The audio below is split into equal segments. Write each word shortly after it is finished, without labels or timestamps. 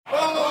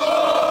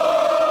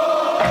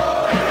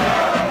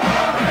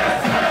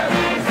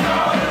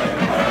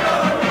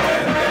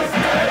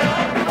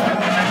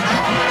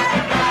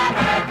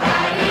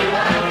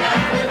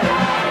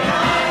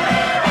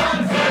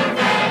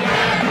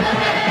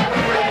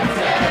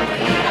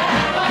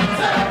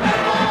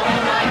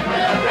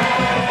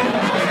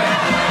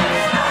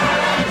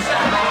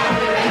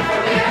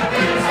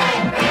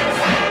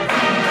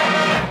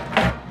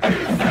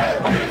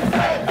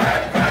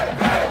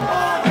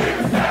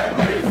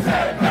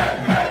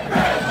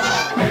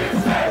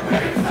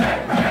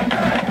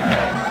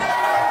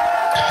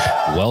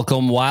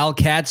Welcome,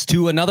 Wildcats,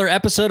 to another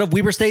episode of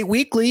Weber State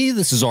Weekly.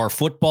 This is our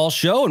football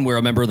show, and we're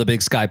a member of the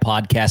Big Sky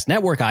Podcast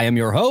Network. I am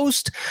your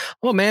host.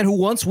 I'm a man who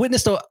once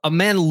witnessed a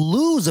man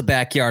lose a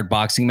backyard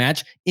boxing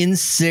match in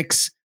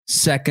 6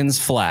 seconds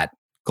flat.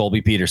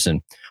 Colby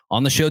Peterson.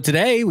 On the show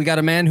today, we got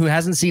a man who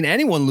hasn't seen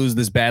anyone lose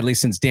this badly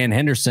since Dan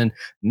Henderson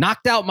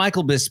knocked out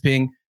Michael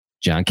Bisping,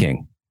 John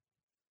King.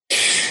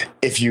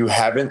 If you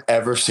haven't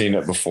ever seen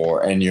it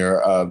before and you're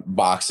a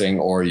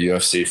boxing or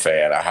UFC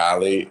fan, I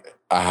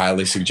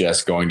highly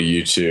suggest going to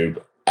YouTube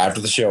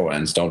after the show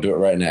ends. Don't do it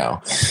right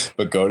now,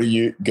 but go to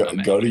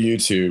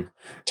YouTube,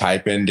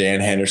 type in Dan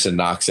Henderson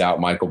knocks out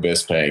Michael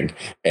Bisping,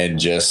 and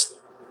just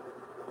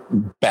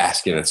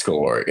bask in its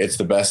glory. It's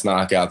the best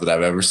knockout that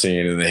I've ever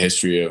seen in the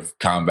history of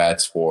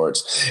combat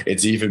sports.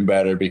 It's even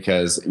better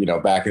because,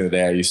 back in the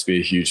day, I used to be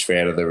a huge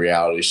fan of the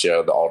reality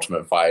show, The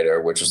Ultimate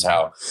Fighter, which was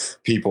how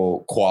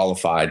people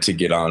qualified to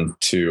get on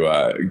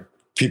to,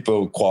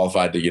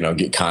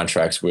 get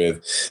contracts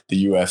with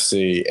the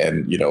UFC.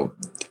 And,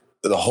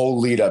 the whole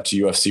lead up to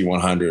UFC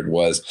 100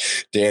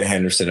 was Dan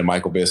Henderson and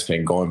Michael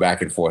Bisping going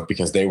back and forth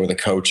because they were the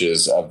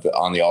coaches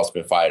on the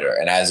Ultimate Fighter.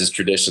 And as is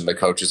tradition, the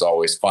coaches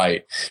always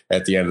fight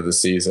at the end of the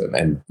season.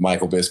 And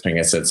Michael Bisping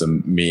had said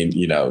some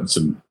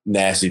some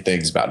nasty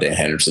things about Dan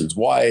Henderson's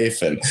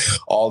wife and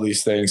all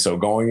these things. So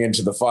going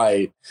into the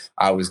fight,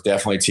 I was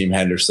definitely Team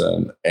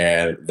Henderson.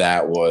 And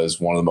that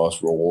was one of the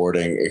most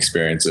rewarding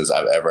experiences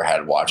I've ever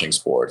had watching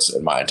sports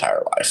in my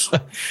entire life.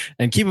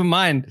 And keep in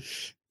mind,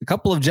 a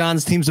couple of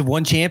John's teams have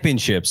won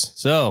championships,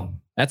 so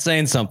that's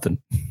saying something.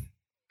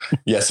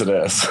 Yes, it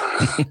is.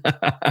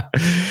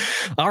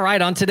 All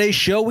right, on today's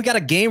show, we got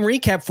a game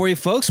recap for you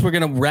folks. We're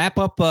going to wrap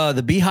up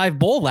the Beehive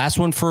Bowl, last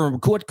one for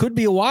what could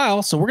be a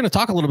while. So we're going to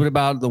talk a little bit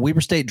about the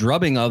Weber State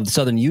drubbing of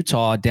Southern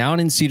Utah down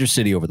in Cedar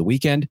City over the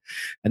weekend.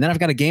 And then I've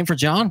got a game for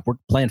John. We're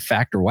playing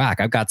Fact or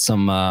Whack. I've got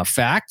some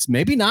facts,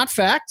 maybe not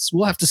facts.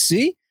 We'll have to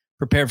see.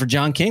 Prepare for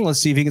John King. Let's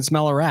see if he can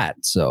smell a rat.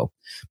 So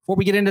before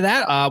we get into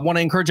that, I want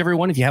to encourage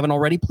everyone, if you haven't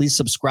already, please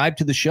subscribe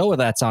to the show.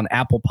 Whether that's on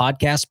Apple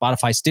Podcasts,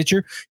 Spotify, Stitcher.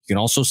 You can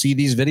also see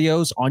these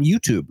videos on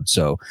YouTube.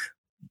 So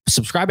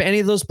subscribe to any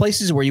of those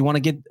places where you want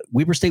to get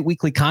Weber State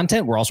Weekly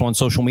content. We're also on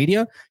social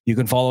media. You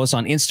can follow us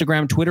on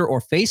Instagram, Twitter,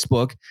 or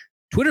Facebook.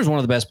 Twitter is one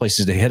of the best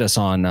places to hit us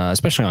on,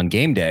 especially on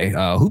game day.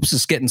 Hoops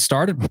is getting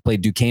started. We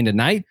played Duquesne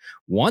tonight,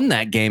 won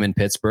that game in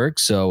Pittsburgh.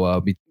 So we'll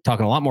be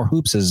talking a lot more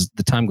hoops as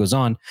the time goes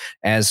on,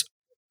 as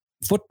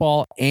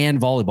football and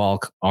volleyball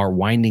are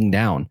winding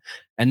down.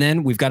 And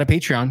then we've got a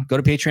Patreon. Go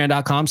to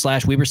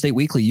patreon.com/Weber State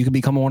Weekly. You can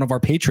become one of our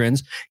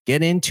patrons.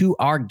 Get into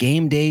our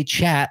game day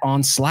chat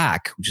on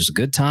Slack, which is a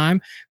good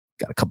time.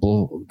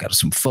 Got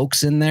some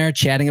folks in there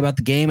chatting about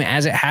the game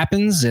as it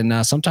happens.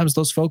 And sometimes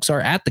those folks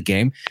are at the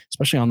game,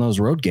 especially on those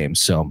road games.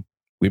 So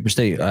Weber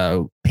State,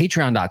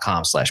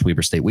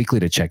 patreon.com/Weber State Weekly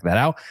to check that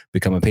out.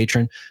 Become a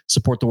patron,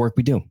 support the work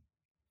we do.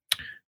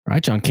 All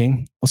right, John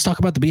King, let's talk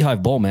about the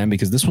Beehive Bowl, man,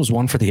 because this was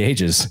one for the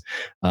ages.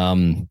 I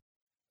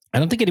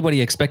don't think anybody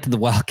expected the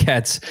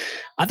Wildcats.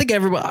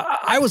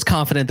 I was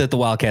confident that the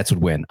Wildcats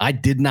would win. I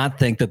did not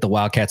think that the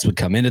Wildcats would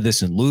come into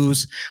this and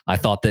lose. I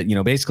thought that,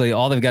 basically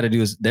all they've got to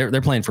do is they're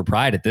playing for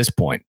pride at this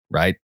point,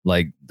 right?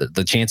 Like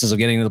the chances of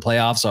getting to the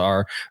playoffs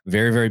are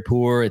very, very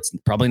poor. It's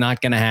probably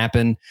not going to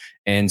happen.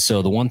 And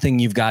so the one thing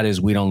you've got is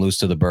we don't lose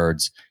to the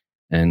Birds.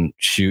 And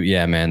shoot,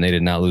 yeah, man, they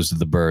did not lose to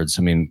the Birds.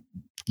 I mean,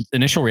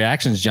 initial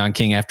reactions, John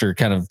King, after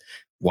kind of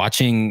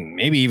watching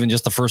maybe even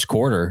just the first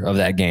quarter of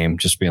that game,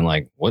 just being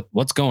like,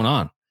 what's going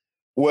on?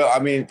 Well, I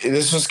mean,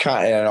 this was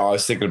I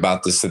was thinking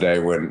about this today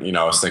when,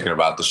 I was thinking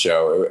about the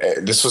show.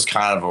 This was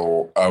kind of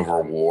a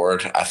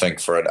reward, I think,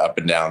 for an up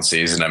and down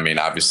season. I mean,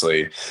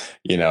 obviously,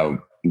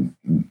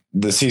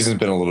 the season's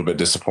been a little bit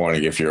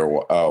disappointing if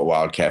you're a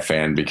Wildcat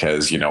fan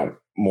because,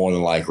 more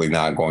than likely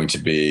not going to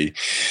be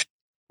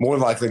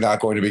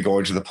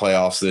going to the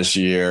playoffs this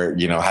year,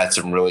 had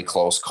some really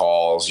close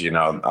calls,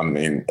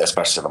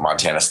 especially the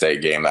Montana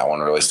State game. That one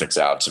really sticks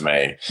out to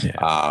me.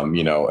 Yeah.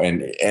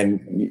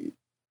 And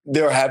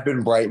there have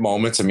been bright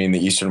moments. I mean,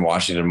 the Eastern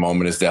Washington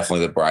moment is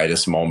definitely the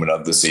brightest moment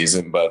of the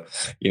season, but,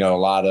 a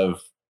lot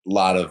of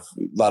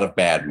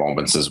bad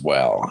moments as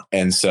well.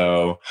 And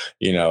so,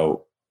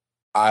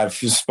 I've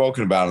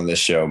spoken about on this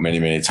show many,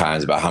 many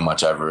times about how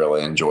much I've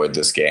really enjoyed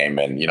this game.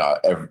 And,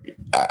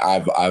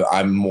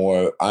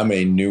 I'm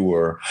a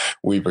newer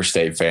Weber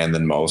State fan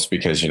than most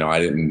because, I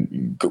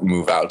didn't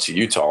move out to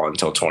Utah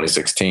until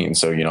 2016.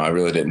 So, I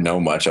really didn't know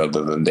much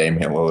other than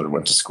Damian Lillard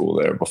went to school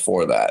there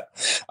before that.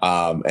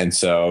 And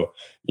so,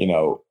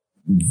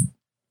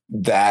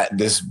 that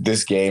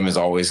this game has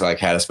always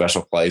had a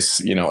special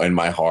place, in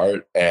my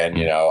heart. And,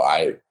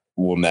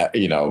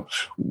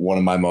 one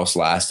of my most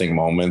lasting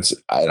moments,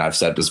 and I've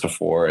said this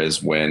before,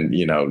 is when,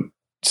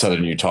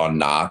 Southern Utah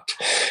knocked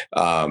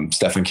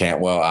Stephen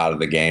Cantwell out of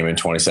the game in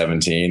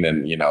 2017.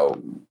 And,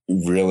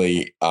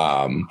 really,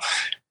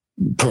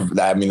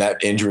 that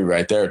injury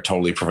right there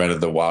totally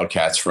prevented the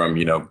Wildcats from,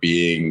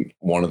 being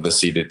one of the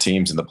seeded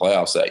teams in the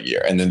playoffs that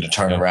year. And then to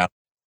turn around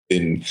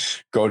and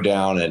go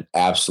down and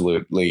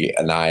absolutely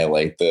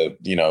annihilate the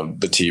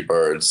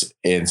T-Birds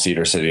in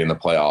Cedar City in the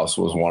playoffs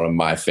was one of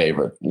my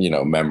favorite,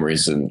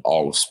 memories in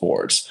all of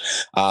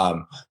sports.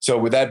 So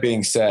with that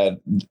being said,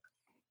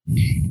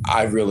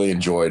 I really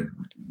enjoyed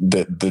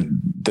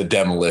the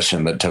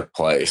demolition that took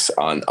place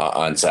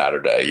on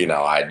Saturday.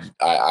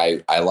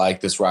 I like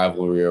this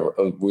rivalry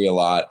a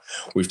lot.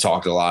 We've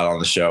talked a lot on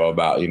the show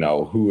about,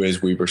 who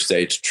is Weber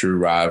State's true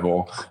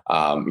rival.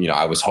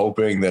 I was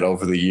hoping that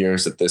over the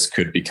years that this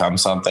could become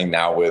something.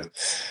 Now with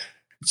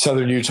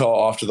Southern Utah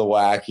off to the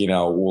whack,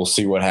 we'll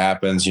see what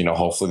happens.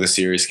 Hopefully the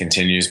series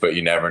continues, but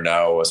you never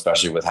know,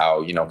 especially with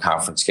how,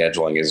 conference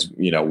scheduling is,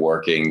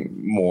 working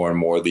more and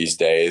more these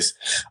days.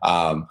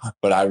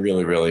 But I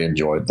really, really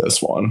enjoyed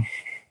this one.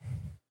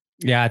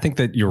 Yeah, I think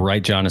that you're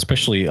right, John,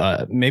 especially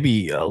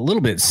maybe a little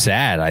bit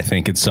sad, I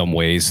think, in some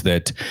ways,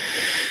 that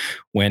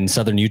when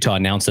Southern Utah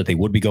announced that they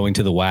would be going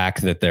to the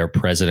WAC, that their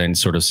president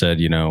sort of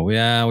said,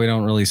 yeah, we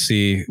don't really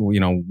see,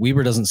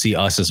 Weber doesn't see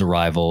us as a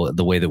rival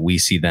the way that we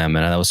see them.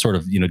 And that was sort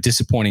of,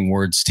 disappointing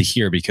words to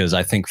hear, because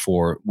I think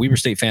for Weber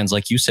State fans,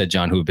 like you said,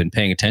 John, who have been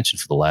paying attention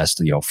for the last,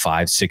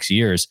 5-6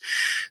 years,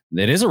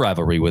 it is a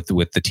rivalry with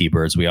the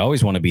T-Birds. We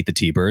always want to beat the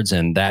T-Birds.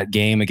 And that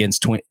game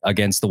against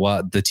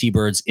the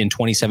T-Birds in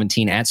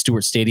 2017 at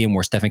Stewart Stadium,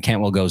 where Stephen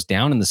Cantwell goes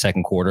down in the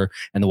second quarter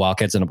and the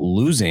Wildcats end up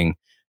losing,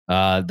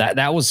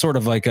 that was sort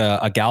of like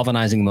a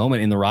galvanizing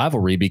moment in the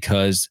rivalry,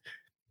 because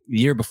the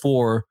year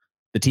before,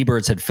 the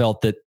T-Birds had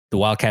felt that the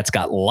Wildcats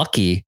got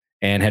lucky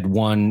and had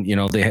won.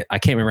 I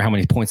can't remember how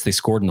many points they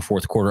scored in the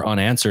fourth quarter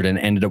unanswered, and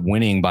ended up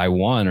winning by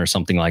 1 or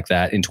something like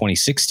that in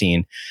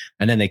 2016.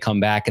 And then they come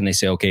back and they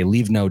say, okay,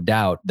 leave no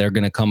doubt they're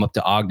going to come up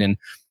to Ogden,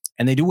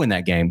 and they do win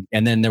that game.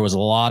 And then there was a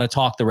lot of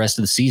talk the rest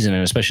of the season,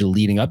 and especially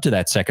leading up to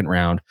that second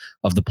round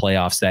of the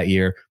playoffs that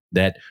year,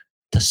 that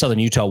Southern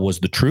Utah was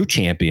the true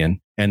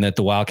champion, and that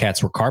the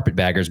Wildcats were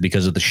carpetbaggers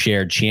because of the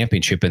shared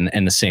championship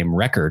and the same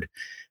record.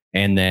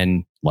 And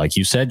then, like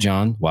you said,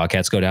 John,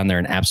 Wildcats go down there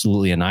and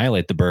absolutely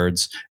annihilate the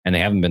Birds, and they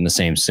haven't been the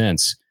same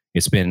since.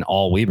 It's been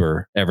all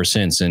Weber ever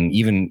since. And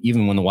even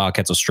when the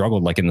Wildcats have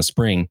struggled, like in the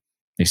spring,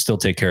 they still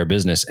take care of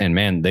business. And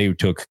man, they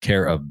took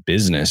care of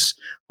business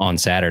on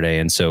Saturday.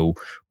 And so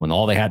when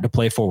all they had to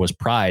play for was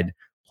pride,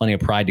 plenty of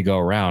pride to go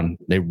around,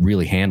 they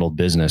really handled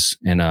business.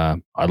 And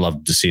I'd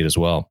love to see it as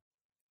well.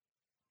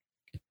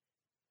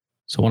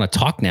 So I want to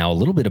talk now a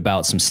little bit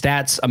about some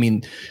stats. I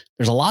mean,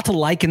 there's a lot to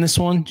like in this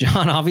one,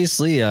 John.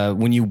 Obviously,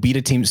 when you beat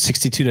a team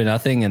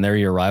 62-0 and they're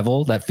your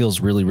rival, that feels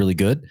really, really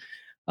good.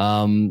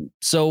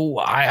 So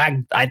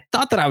I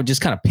thought that I would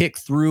just kind of pick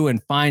through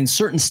and find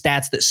certain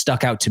stats that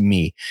stuck out to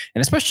me,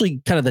 and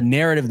especially kind of the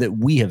narrative that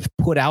we have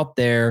put out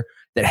there,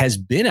 that has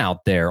been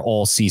out there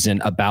all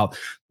season, about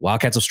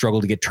Wildcats have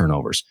struggled to get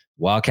turnovers.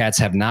 Wildcats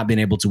have not been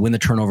able to win the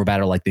turnover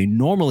battle like they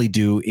normally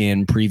do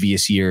in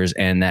previous years,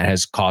 and that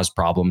has caused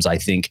problems, I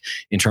think,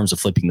 in terms of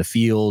flipping the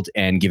field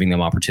and giving them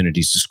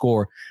opportunities to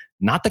score.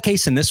 Not the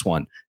case in this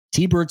one.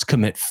 T-Birds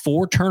commit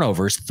 4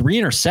 turnovers, 3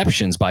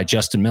 interceptions by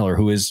Justin Miller,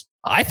 who is,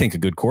 I think, a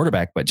good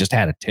quarterback, but just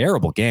had a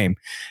terrible game.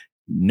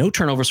 No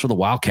turnovers for the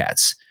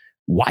Wildcats.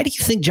 Why do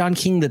you think, John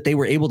King, that they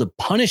were able to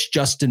punish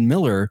Justin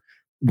Miller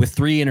with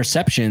 3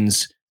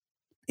 interceptions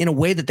in a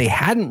way that they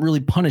hadn't really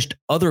punished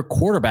other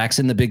quarterbacks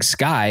in the Big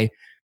Sky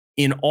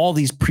in all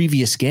these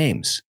previous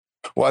games?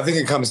 Well, I think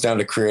it comes down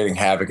to creating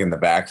havoc in the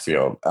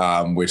backfield,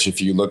 which, if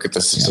you look at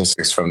the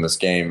statistics from this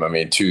game, I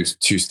mean, two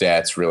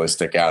stats really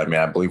stick out. I mean,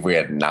 I believe we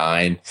had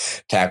 9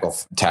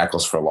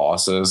 tackles for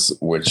losses,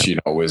 which,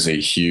 was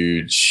a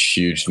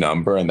huge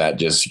number. And that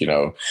just,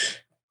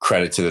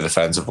 credit to the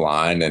defensive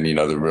line and,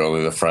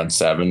 the front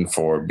 7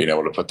 for being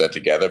able to put that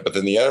together. But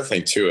then the other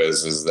thing too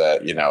is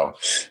that,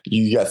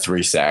 you got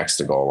 3 sacks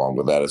to go along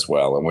with that as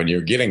well. And when you're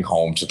getting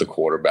home to the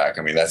quarterback,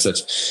 I mean,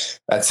 that's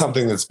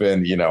something that's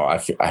been, I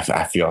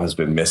feel has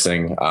been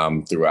missing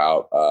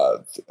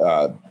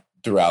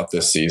throughout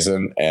this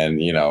season.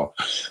 And,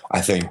 I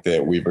think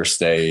that Weber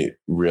State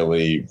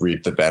really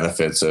reaped the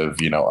benefits of,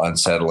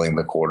 unsettling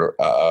the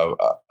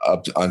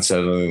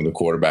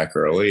quarterback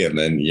early, and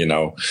then,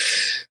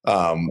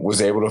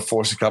 was able to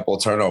force a couple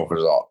of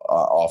turnovers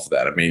off of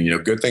that. I mean,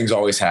 good things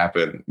always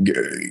happen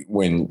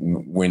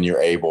when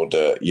you're able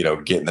to,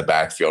 get in the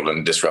backfield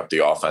and disrupt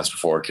the offense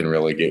before it can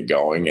really get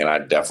going. And I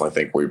definitely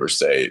think Weber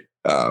State,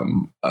 I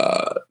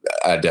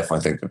definitely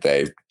think that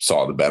they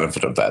saw the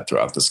benefit of that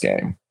throughout this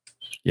game.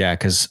 Yeah,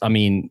 because, I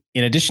mean,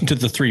 in addition to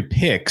the 3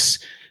 picks,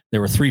 there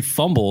were 3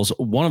 fumbles.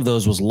 One of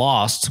those was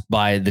lost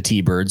by the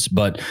T-Birds,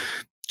 but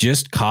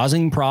just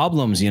causing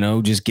problems,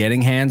 just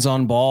getting hands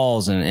on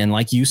balls. And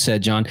like you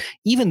said, John,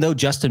 even though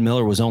Justin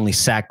Miller was only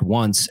sacked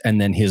once,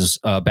 and then his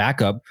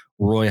backup,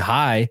 Roy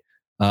High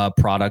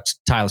product,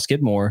 Tyler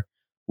Skidmore,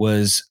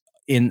 was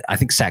I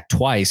think sacked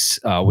twice,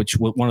 which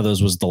one of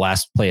those was the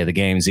last play of the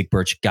game. Zeke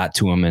Birch got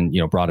to him and,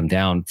 brought him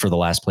down for the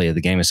last play of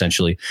the game,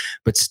 essentially.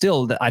 But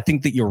still, I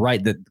think that you're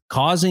right, that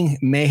causing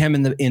mayhem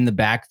in the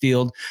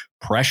backfield,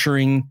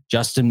 pressuring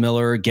Justin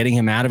Miller, getting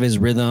him out of his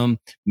rhythm,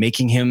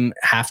 making him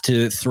have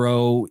to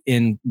throw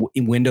in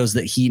windows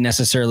that he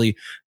necessarily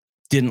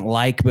didn't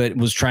like, but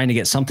was trying to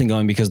get something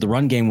going because the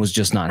run game was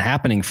just not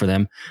happening for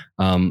them.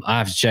 I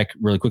have to check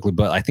really quickly,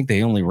 but I think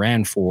they only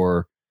ran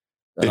for,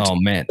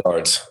 15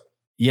 yards.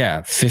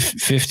 Yeah,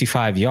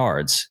 55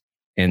 yards.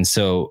 And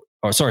so,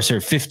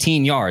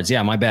 15 yards.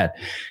 Yeah, my bad.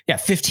 Yeah,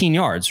 15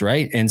 yards,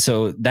 right? And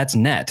so that's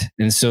net.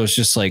 And so it's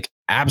just like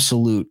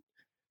absolute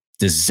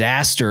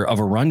disaster of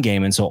a run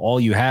game. And so all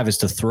you have is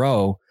to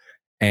throw,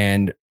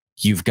 and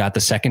you've got the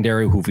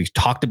secondary who we've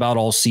talked about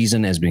all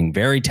season as being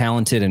very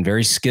talented and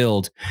very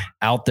skilled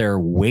out there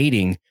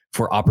waiting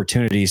for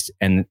opportunities.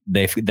 And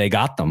they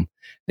got them.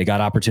 They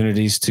got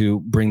opportunities to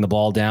bring the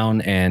ball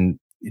down, and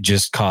it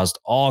just caused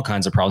all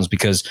kinds of problems,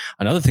 because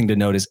another thing to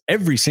note is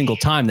every single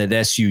time that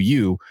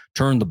SUU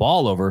turned the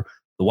ball over,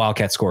 the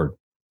Wildcats scored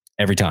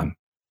every time.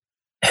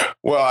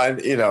 Well,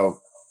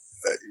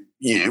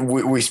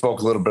 we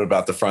spoke a little bit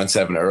about the front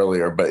seven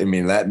earlier, but I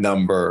mean, that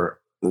number,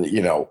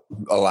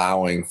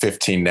 allowing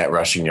 15 net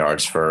rushing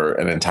yards for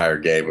an entire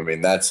game. I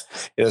mean, it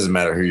doesn't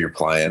matter who you're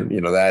playing.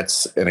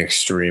 That's an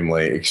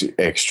extremely,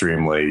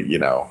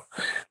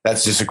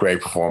 that's just a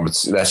great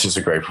performance. That's just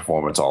a great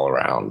performance all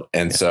around.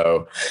 And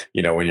so,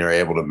 when you're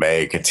able to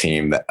make a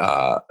team that,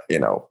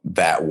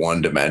 that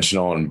one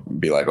dimensional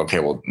and be like, okay,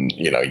 well,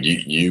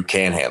 you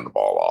can hand the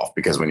ball off,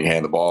 because when you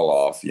hand the ball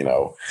off,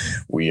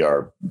 we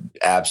are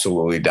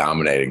absolutely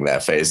dominating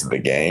that phase of the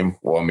game.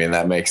 Well, I mean,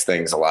 that makes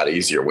things a lot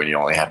easier when you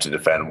only have to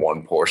defend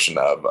one portion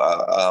of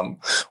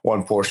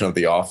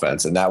the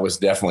offense. And that was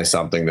definitely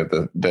something that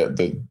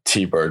the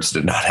T-Birds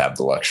did not have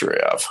the luxury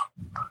of.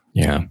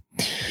 Yeah.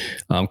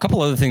 A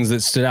couple other things that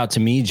stood out to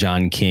me,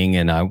 John King,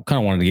 and I kind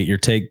of wanted to get your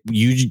take.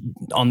 You,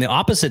 on the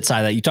opposite side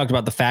of that, you talked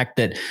about the fact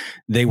that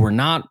the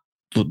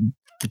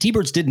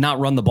T-Birds did not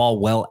run the ball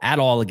well at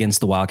all against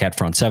the Wildcat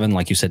front seven.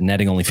 Like you said,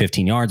 netting only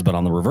 15 yards, but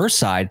on the reverse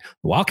side,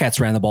 the Wildcats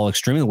ran the ball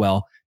extremely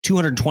well,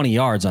 220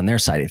 yards on their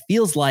side. It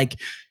feels like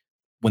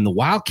when the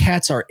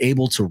Wildcats are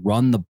able to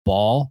run the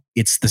ball,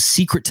 it's the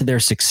secret to their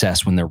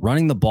success. When they're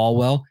running the ball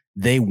well,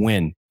 they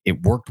win.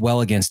 It worked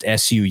well against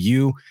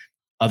SUU.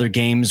 Other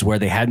games where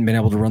they hadn't been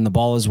able to run the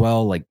ball as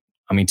well,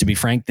 to be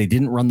frank, they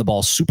didn't run the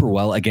ball super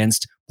well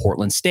against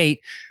Portland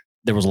State.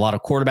 There was a lot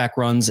of quarterback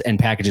runs and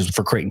packages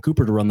for Creighton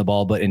Cooper to run the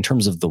ball, but in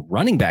terms of the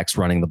running backs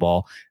running the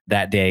ball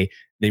that day,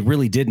 they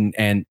really didn't,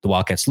 and the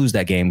Wildcats lose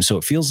that game. So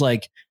it feels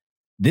like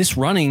this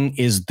running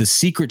is the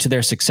secret to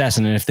their success.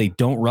 And if they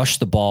don't rush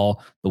the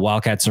ball, the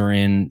Wildcats are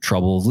in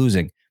trouble of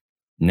losing.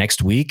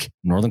 Next week,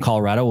 Northern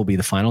Colorado will be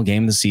the final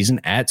game of the season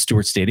at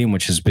Stewart Stadium,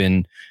 which has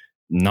been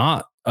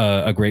not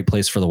a great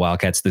place for the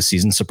Wildcats this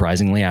season,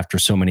 surprisingly, after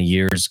so many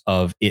years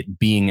of it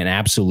being an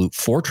absolute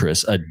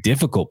fortress, a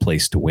difficult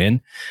place to win.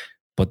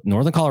 But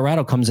Northern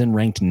Colorado comes in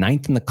ranked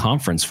 9th in the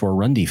conference for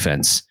run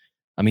defense.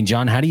 I mean,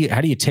 John, how do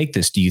you take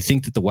this? Do you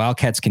think that the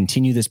Wildcats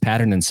continue this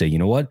pattern and say, you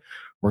know what?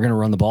 We're going to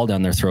run the ball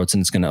down their throats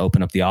and it's going to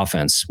open up the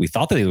offense? We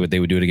thought that they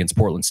would do it against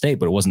Portland State,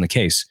 but it wasn't the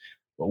case.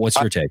 What's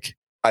your take?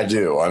 I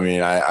do. I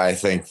mean, I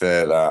think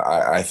that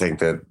I think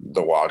that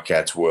the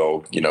Wildcats will,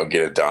 get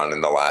it done in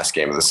the last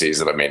game of the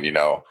season. I mean,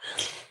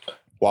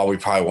 while we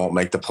probably won't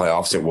make the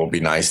playoffs, it will be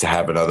nice to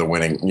have another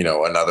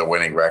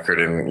winning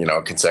record in,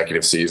 a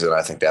consecutive season.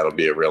 I think that'll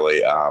be a really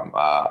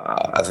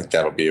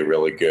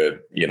good,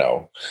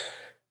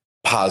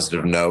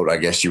 positive note, I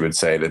guess you would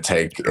say, to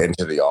take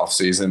into the off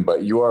season.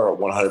 But you are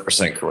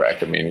 100%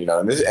 correct. I mean,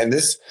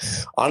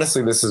 this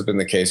honestly, this has been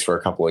the case for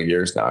a couple of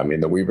years now. I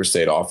mean, the Weber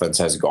State offense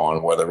has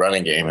gone where the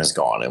running game has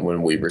gone. And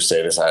when Weber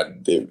State has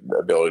had the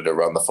ability to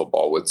run the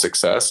football with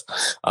success,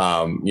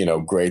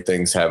 great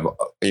things have,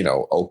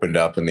 opened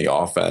up in the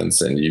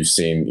offense, and you've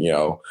seen,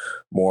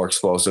 more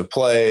explosive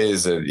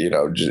plays, and,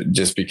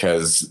 just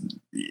because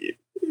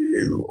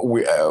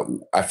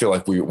I feel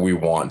like we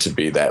want to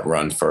be that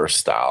run first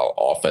style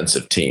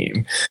offensive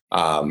team.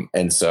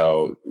 And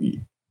so,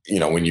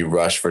 when you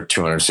rush for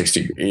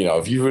 260,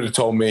 if you would have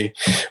told me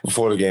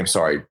before the game,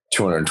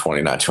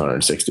 220, not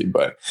 260,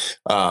 but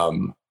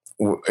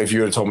if you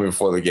would have told me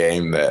before the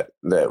game that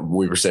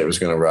Weber State was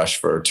going to rush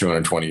for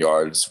 220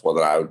 yards, well,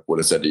 then I would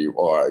have said to you,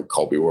 all right,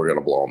 Colby, we're going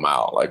to blow them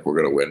out. Like, we're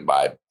going to win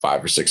by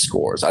 5 or 6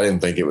 scores. I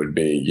didn't think it would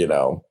be,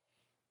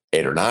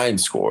 8 or 9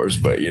 scores,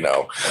 but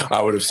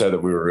I would have said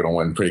that we were going to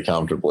win pretty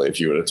comfortably if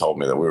you would have told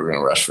me that we were going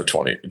to rush for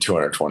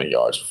 220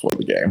 yards before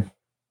the game.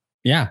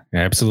 Yeah,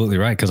 absolutely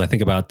right. Because I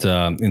think about,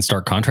 in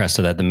stark contrast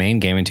to that, the main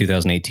game in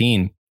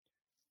 2018,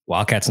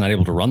 Wildcats not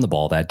able to run the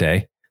ball that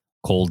day,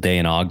 cold day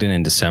in Ogden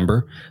in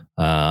December,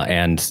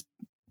 and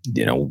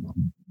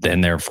then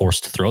they're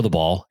forced to throw the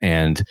ball,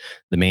 and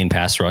the main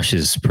pass rush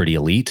is pretty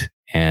elite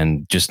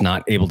and just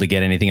not able to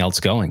get anything else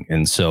going.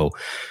 And so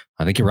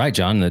I think you're right,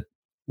 John, that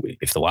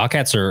if the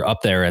Wildcats are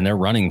up there and they're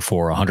running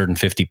for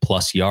 150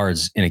 plus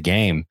yards in a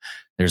game,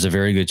 there's a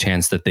very good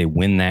chance that they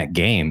win that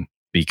game,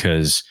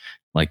 because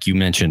like you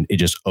mentioned, it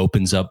just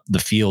opens up the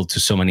field to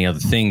so many other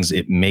things.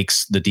 It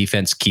makes the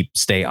defense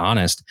stay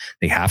honest.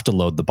 They have to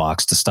load the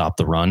box to stop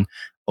the run,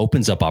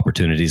 opens up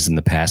opportunities in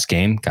the pass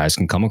game. Guys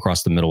can come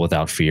across the middle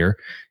without fear,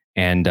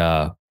 and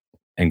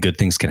good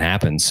things can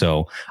happen.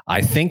 So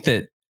I think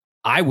that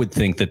I would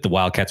think that the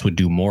Wildcats would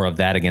do more of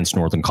that against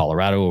Northern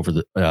Colorado over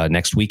the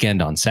next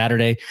weekend on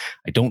Saturday.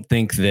 I don't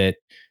think that.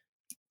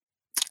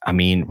 I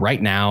mean,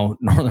 right now,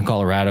 Northern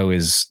Colorado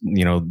is,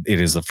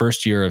 it is the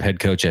first year of head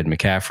coach Ed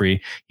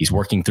McCaffrey. He's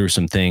working through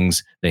some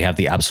things. They have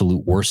the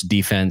absolute worst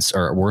defense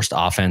or worst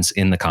offense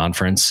in the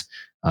conference.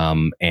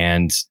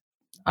 And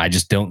I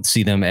just don't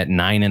see them at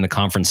 9 in the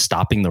conference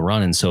stopping the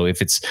run. And so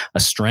if it's a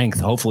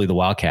strength, hopefully the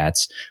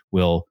Wildcats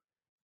will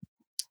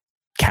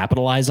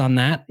capitalize on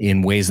that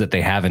in ways that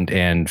they haven't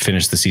and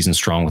finish the season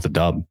strong with a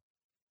dub.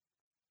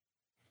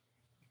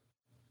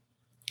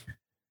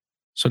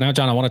 So now,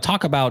 John, I want to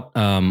talk about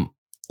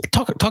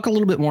talk a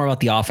little bit more about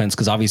the offense,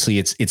 because obviously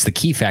it's the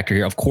key factor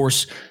here. Of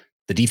course,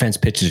 the defense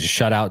pitches a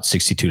shutout,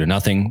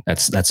 62-0.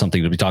 That's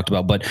something to be talked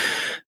about. But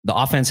the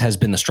offense has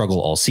been the struggle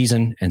all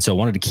season, and so I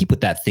wanted to keep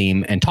with that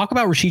theme and talk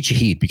about Rashid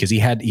Shaheed, because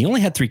he only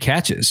had 3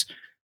 catches,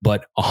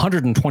 but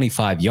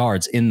 125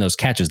 yards in those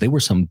catches. They were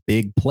some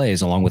big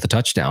plays along with a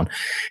touchdown.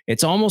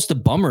 It's almost a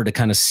bummer to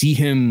kind of see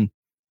him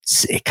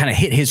kind of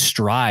hit his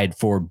stride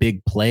for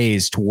big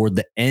plays toward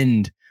the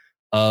end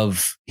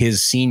of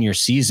his senior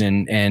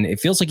season. And it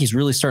feels like he's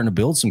really starting to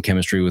build some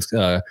chemistry with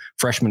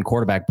freshman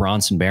quarterback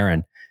Bronson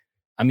Barron.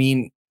 I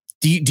mean,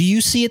 do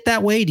you see it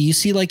that way? Do you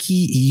see like do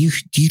you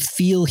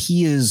feel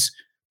he is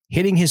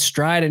hitting his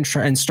stride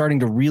and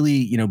starting to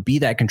really, be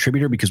that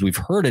contributor? Because we've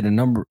heard it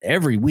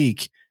every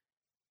week.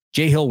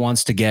 Jay Hill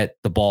wants to get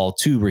the ball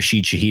to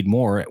Rashid Shaheed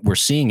more. We're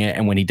seeing it.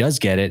 And when he does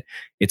get it,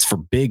 it's for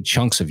big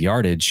chunks of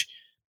yardage.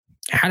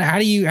 How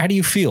do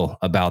you feel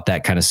about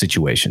that kind of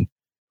situation?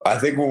 I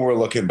think when we're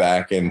looking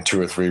back in 2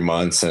 or 3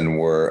 months and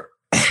we're,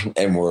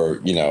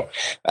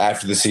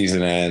 after the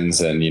season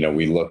ends and,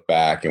 we look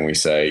back and we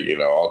say,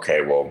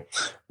 okay, well,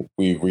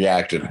 we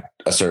reacted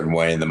a certain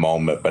way in the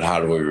moment, but how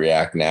do we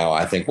react now?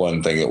 I think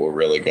one thing that we're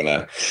really going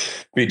to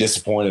be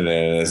disappointed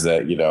in is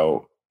that,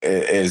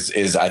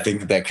 is I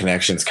think that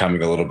connection's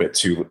coming a little bit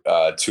too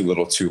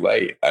little too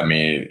late. I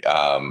mean,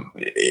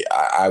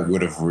 I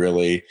would have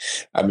really,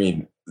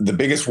 the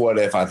biggest what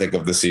if I think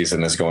of the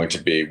season is going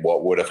to be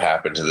what would have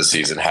happened to the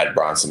season had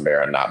Bronson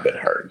Barron not been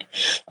hurt.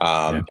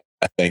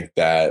 I think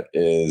that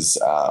is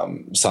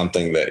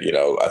something that,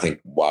 I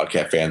think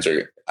Wildcat fans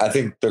I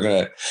think they're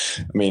going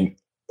to,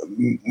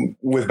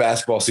 with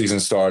basketball season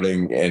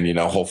starting and,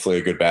 hopefully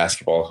a good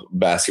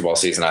basketball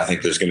season, I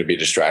think there's going to be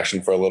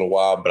distraction for a little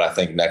while. But I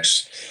think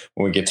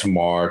when we get to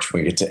March,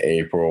 when we get to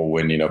April,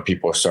 when,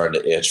 people are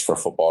starting to itch for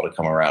football to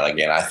come around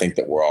again, I think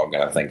that we're all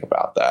going to think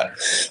about that.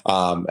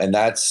 And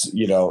that's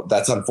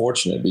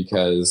unfortunate,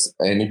 because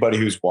anybody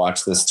who's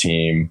watched this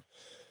team,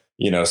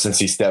 since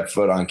he stepped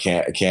foot on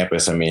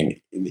campus,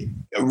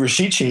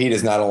 Rashid Shaheed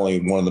is not only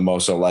one of the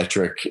most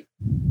electric,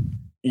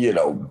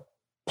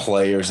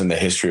 players in the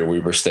history of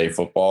Weber State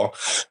football,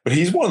 but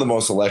he's one of the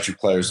most electric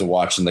players to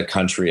watch in the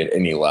country at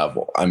any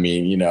level. And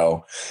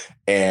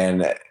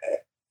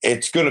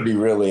it's going to be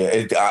really,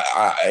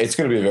 it's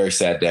going to be a very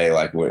sad day.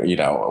 Like,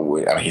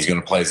 he's going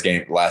to play his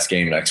last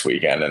game next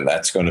weekend, and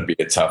that's going to be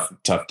a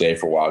tough day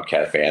for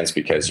Wildcat fans,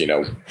 because,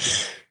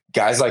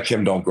 guys like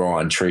him don't grow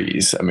on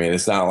trees.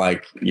 It's not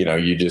like,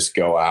 you just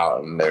go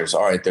out and there's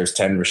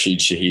 10 Rashid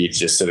Shaheeds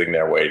just sitting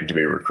there waiting to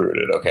be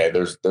recruited. Okay.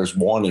 There's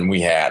one, and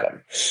we had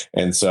him.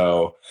 And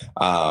so,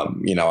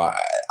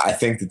 I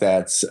think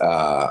that's,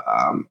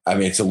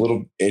 it's a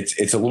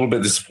little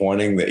bit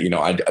disappointing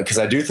that, because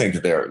I do think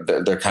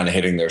that they're kind of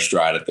hitting their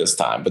stride at this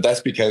time, but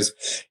that's because,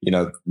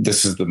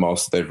 this is the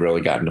most they've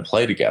really gotten to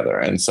play together.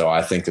 And so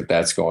I think that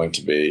that's going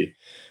to be,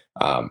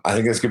 I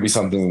think this could be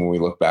something when we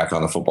look back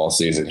on the football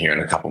season here in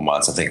a couple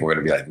months. I think we're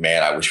going to be like,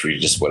 man, I wish we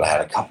just would have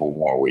had a couple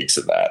more weeks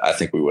of that. I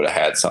think we would have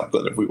had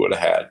something if we would have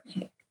had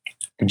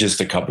just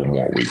a couple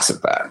more weeks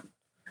of that.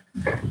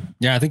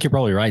 Yeah, I think you're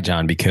probably right,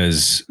 John,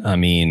 because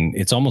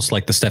it's almost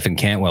like the Stephen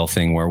Cantwell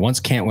thing, where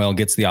once Cantwell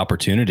gets the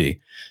opportunity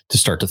to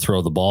start to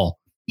throw the ball,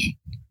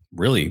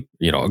 really,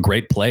 a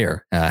great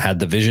player, had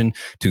the vision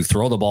to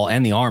throw the ball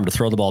and the arm to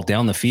throw the ball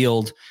down the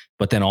field,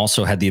 but then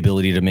also had the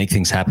ability to make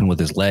things happen with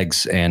his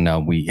legs.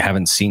 And we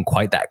haven't seen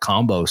quite that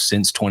combo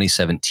since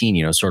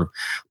 2017, sort of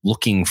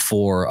looking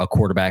for a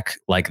quarterback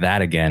like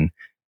that again.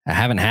 I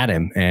haven't had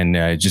him,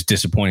 and just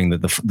disappointing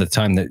that the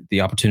time that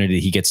the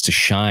opportunity he gets to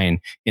shine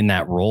in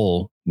that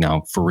role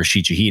now for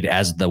Rashid Shaheed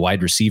as the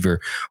wide receiver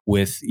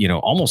with,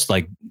 almost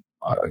like,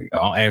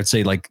 I would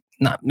say like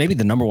not maybe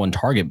the number one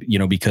target,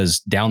 because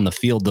down the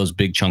field, those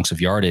big chunks of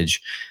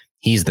yardage,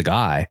 he's the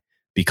guy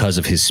because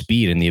of his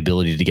speed and the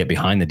ability to get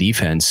behind the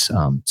defense,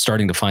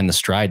 starting to find the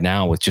stride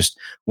now with just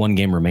one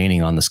game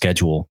remaining on the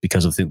schedule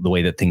because of the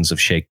way that things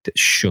have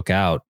shook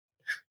out.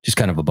 Just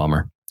kind of a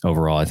bummer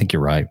overall. I think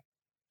you're right.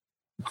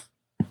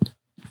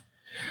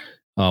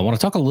 I want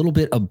to talk a little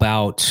bit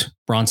about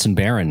Bronson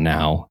Barron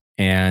now.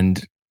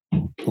 And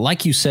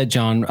like you said,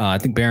 John, I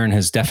think Barron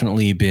has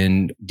definitely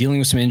been dealing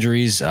with some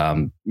injuries,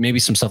 maybe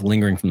some stuff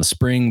lingering from the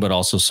spring, but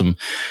also some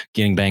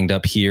getting banged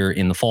up here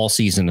in the fall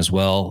season as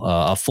well.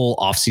 A full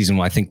off season,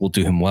 I think, will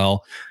do him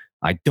well.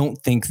 I don't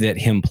think that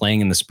him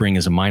playing in the spring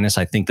is a minus.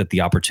 I think that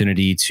the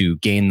opportunity to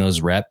gain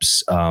those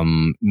reps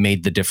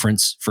made the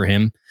difference for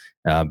him.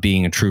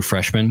 being a true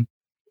freshman.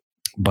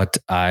 But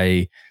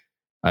Saturday,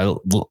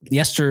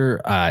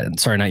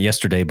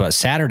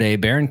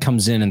 Barron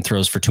comes in and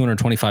throws for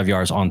 225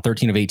 yards on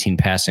 13 of 18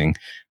 passing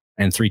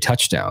and 3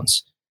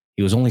 touchdowns.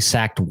 He was only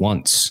sacked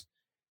once.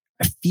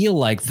 I feel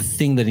like the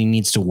thing that he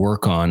needs to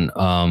work on,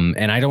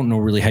 and I don't know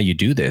really how you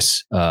do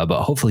this,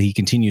 but hopefully he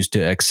continues to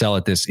excel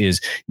at this, is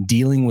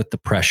dealing with the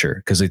pressure.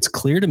 Because it's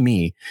clear to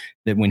me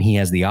that when he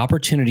has the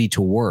opportunity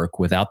to work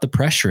without the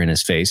pressure in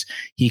his face,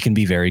 he can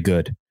be very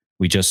good.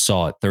 We just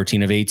saw it,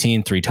 13 of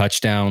 18, 3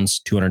 touchdowns,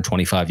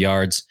 225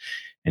 yards,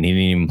 and he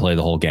didn't even play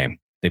the whole game.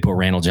 They put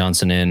Randall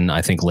Johnson in,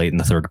 I think, late in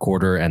the third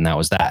quarter, and that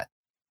was that.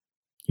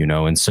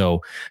 And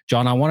so,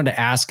 John, I wanted to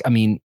ask,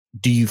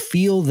 do you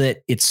feel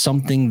that it's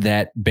something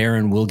that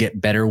Barron will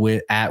get better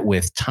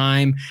with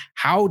time?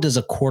 How does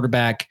a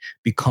quarterback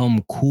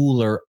become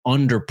cooler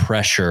under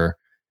pressure?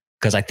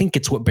 Because I think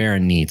it's what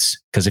Barron needs.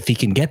 Because if he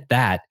can get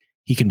that,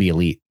 he can be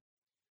elite.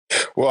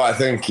 Well, I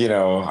think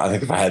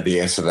if I had the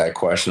answer to that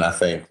question, I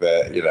think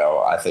that,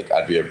 I think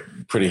I'd be a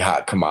pretty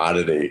hot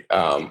commodity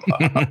around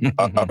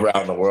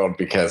the world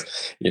because,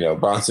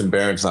 Bronson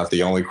Barron's not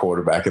the only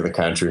quarterback in the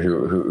country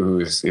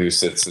who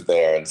sits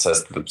there and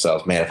says to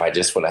themselves, man, if I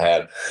just would have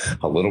had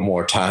a little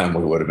more time,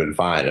 we would have been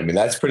fine.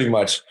 That's pretty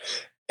much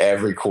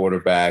every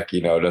quarterback.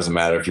 It doesn't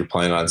matter if you're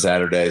playing on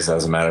Saturdays, it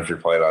doesn't matter if you're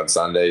playing on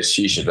Sundays.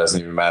 Sheesh, it doesn't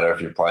even matter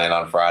if you're playing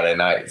on Friday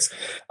nights.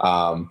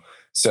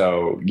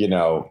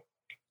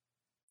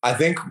 I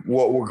think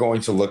what we're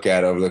going to look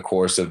at over the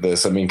course of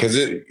this, because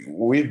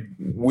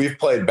we've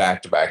played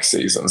back-to-back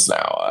seasons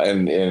now,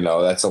 and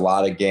that's a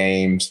lot of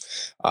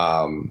games.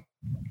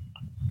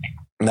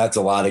 That's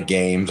a lot of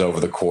games over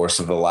the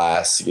course of the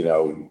last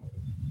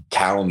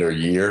calendar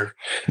year.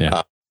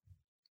 Yeah.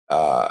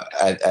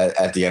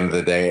 At the end of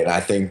the day, and I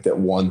think that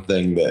one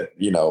thing that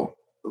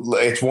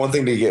it's one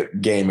thing to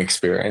get game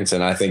experience,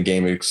 and I think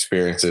game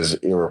experience is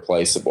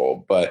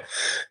irreplaceable. But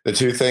the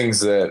two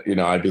things that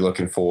I'd be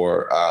looking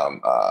for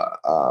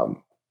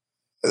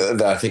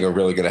that I think are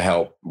really going to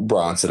help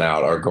Bronson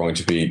out are going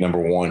to be, number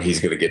one, he's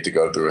going to get to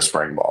go through a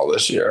spring ball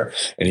this year,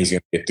 and he's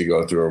going to get to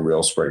go through a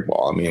real spring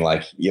ball.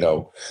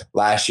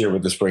 Last year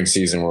with the spring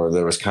season where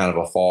there was kind of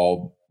a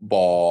fall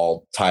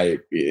ball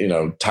type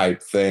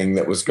thing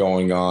that was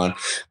going on.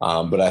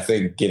 But I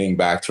think getting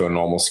back to a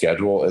normal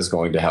schedule is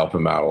going to help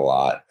him out a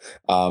lot.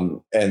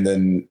 And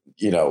then,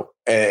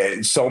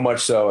 and so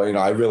much so,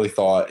 I really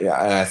thought, and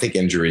I think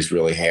injuries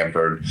really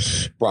hampered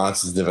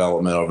Bronson's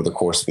development over the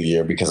course of the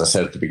year, because I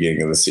said at the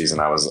beginning of the season,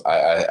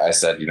 I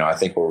said, I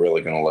think we're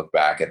really going to look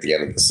back at the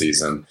end of the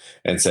season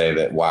and say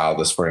that, wow,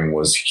 the spring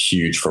was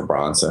huge for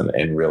Bronson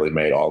and really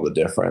made all the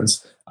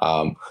difference.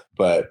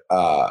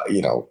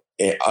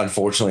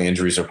 Unfortunately,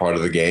 injuries are part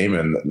of the game,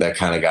 and that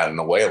kind of got in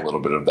the way a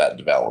little bit of that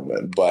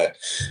development. But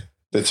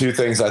the two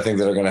things I think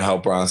that are going to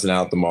help Bronson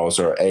out the most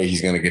are, A,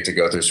 he's going to get to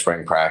go through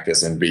spring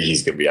practice, and B,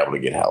 he's going to be able to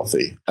get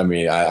healthy.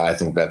 I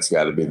think that's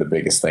got to be the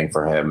biggest thing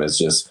for him, is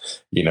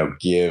just,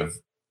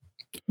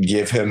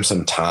 give him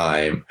some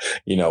time,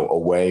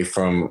 away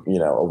from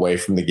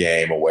the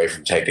game, away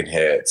from taking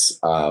hits,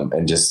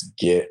 and just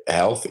get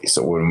healthy.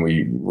 So when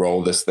we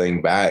roll this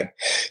thing back,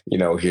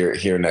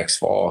 here next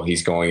fall,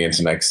 he's going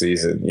into next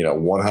season,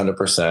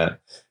 100%,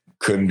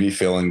 couldn't be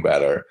feeling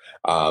better.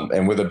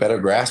 And with a better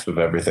grasp of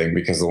everything,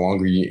 because the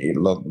longer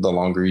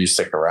you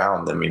stick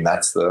around,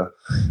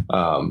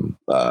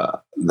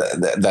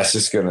 that's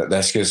just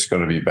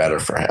gonna be better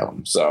for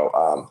him.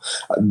 So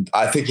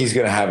I think he's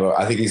gonna have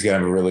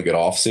a really good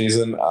off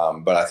season.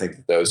 But I think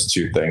that those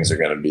two things are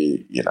gonna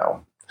be,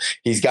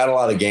 he's got a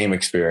lot of game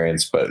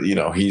experience, but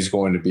he's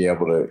going to be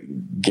able to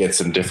get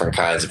some different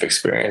kinds of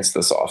experience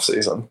this off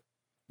season.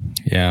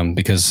 Yeah,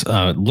 because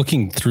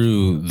looking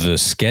through the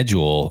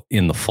schedule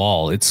in the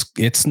fall, it's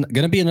going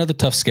to be another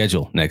tough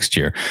schedule next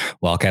year.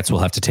 Wildcats will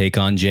have to take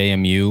on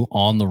JMU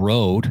on the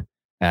road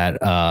at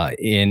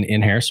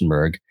in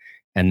Harrisonburg,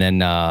 and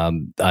then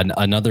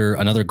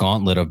another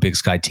gauntlet of Big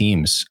Sky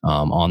teams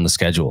on the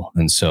schedule.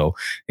 And so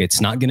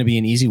it's not going to be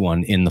an easy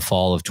one in the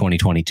fall of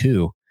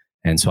 2022.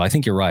 And so I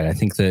think you're right. I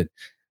think that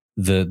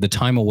the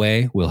time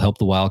away will help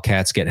the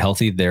Wildcats get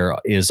healthy. There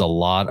is a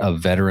lot of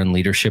veteran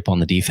leadership on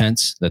the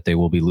defense that they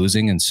will be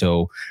losing. And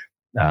so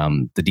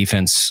the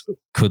defense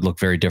could look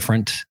very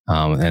different.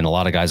 And a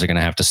lot of guys are going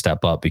to have to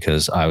step up,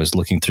 because I was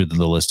looking through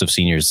the list of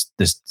seniors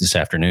this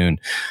afternoon.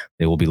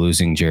 They will be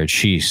losing Jared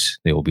Sheese.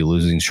 They will be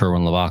losing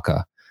Sherwin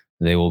Lavaca.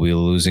 They will be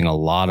losing a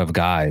lot of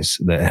guys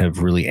that have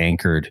really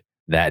anchored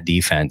that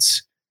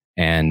defense.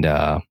 And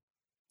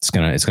it's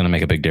gonna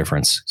make a big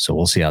difference. So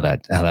we'll see how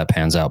that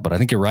pans out. But I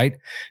think you're right,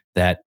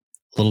 that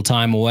little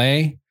time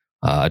away,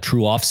 a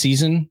true off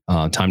season,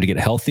 time to get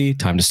healthy,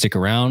 time to stick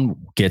around,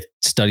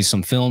 study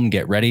some film,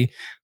 get ready,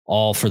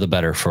 all for the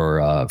better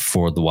for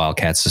the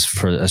Wildcats,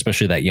 for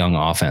especially that young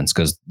offense,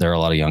 because there are a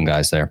lot of young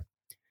guys there.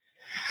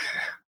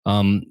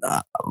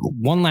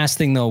 One last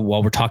thing though,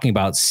 while we're talking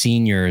about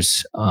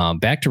seniors,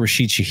 back to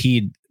Rashid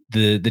Shaheed.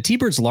 The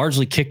T-Birds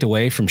largely kicked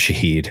away from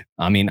Shaheed.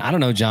 I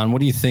don't know, John, what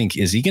do you think?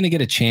 Is he going to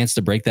get a chance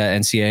to break that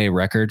NCAA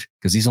record?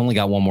 Because he's only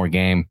got one more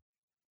game.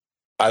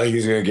 I think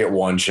he's going to get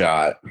one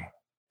shot.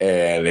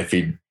 And if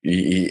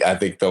I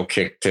think they'll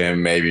kick to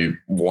him maybe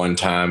one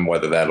time,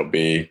 whether that'll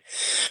be,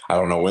 I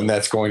don't know when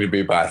that's going to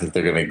be, but I think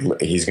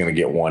he's going to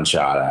get one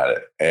shot at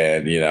it.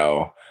 And,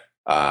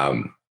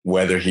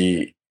 whether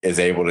he is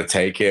able to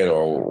take it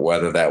or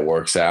whether that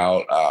works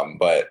out.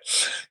 But,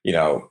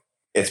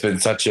 it's been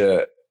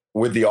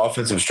with the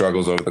offensive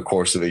struggles over the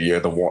course of the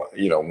year,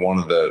 one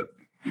of the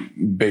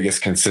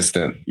biggest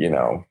consistent,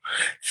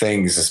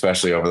 things,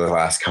 especially over the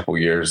last couple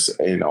of years,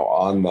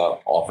 on the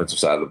offensive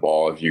side of the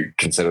ball, if you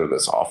consider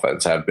this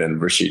offense, have been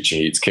Rashid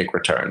Shaheed's kick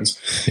returns.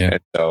 Yeah.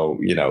 And so,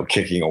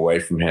 kicking away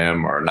from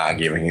him or not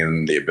giving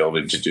him the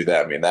ability to do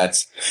that, I mean,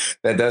 that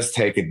does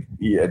take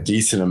a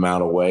decent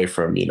amount away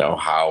from,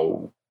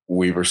 how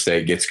Weber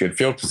State gets good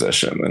field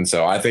position. And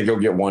so I think he'll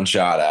get one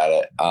shot at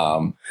it.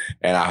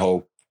 And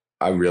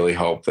I really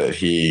hope that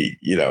he,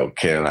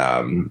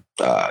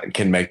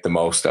 can make the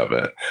most of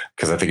it,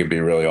 because I think it'd be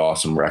a really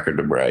awesome record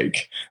to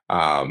break.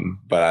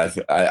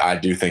 But I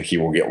do think he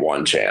will get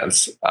one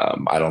chance.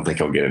 I don't think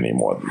he'll get any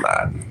more than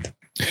that.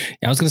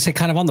 Yeah, I was going to say,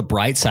 kind of on the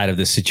bright side of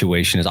this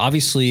situation is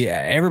obviously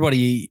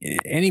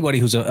anybody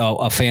who's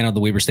a fan of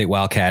the Weber State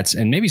Wildcats,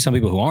 and maybe some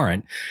people who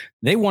aren't,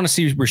 they want to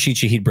see Rashid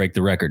Shaheed break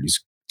the record.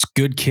 He's a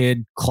good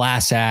kid,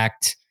 class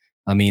act.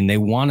 I mean, they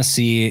want to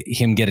see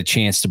him get a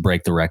chance to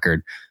break the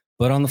record.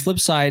 But on the flip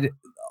side,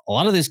 a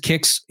lot of these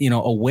kicks,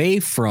 away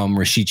from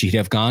Rashid Shaheed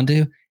have gone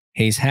to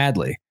Hayes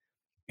Hadley.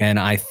 And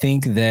I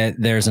think that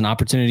there's an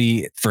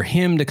opportunity for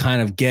him to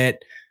kind of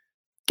get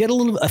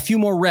a few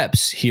more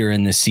reps here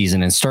in this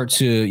season and start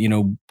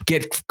to,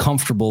 get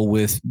comfortable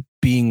with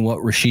being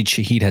what Rashid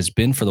Shaheed has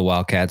been for the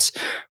Wildcats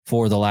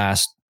for the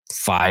last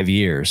 5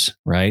 years,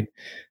 right?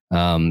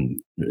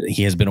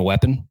 He has been a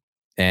weapon,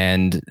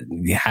 and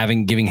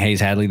giving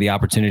Hayes Hadley the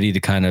opportunity to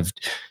kind of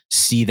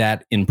see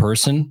that in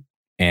person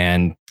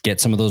and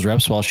get some of those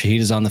reps while Shaheed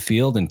is on the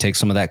field and take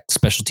some of that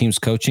special teams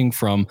coaching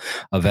from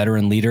a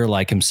veteran leader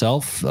like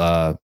himself.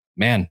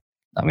 Man,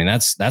 I mean,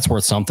 that's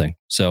worth something.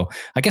 So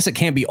I guess it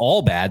can't be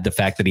all bad, the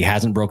fact that he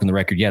hasn't broken the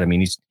record yet. I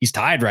mean, he's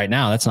tied right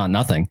now. That's not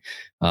nothing.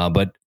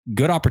 But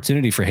good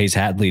opportunity for Hayes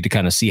Hadley to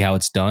kind of see how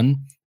it's done.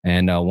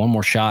 And one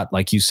more shot,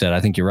 like you said,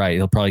 I think you're right.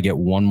 He'll probably get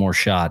one more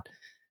shot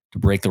to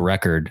break the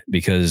record,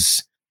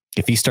 because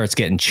if he starts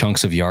getting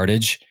chunks of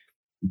yardage,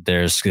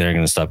 they're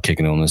going to stop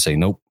kicking him and say,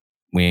 nope,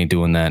 we ain't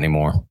doing that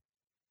anymore.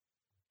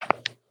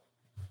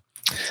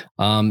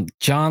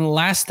 John,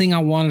 last thing I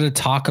wanted to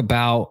talk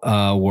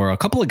about were a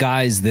couple of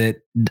guys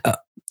that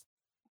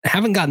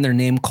haven't gotten their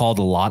name called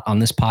a lot on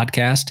this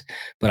podcast,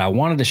 but I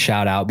wanted to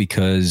shout out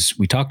because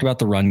we talked about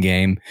the run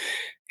game.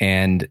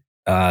 And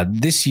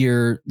this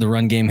year, the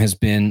run game has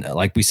been,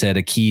 like we said,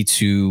 a key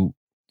to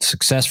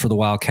success for the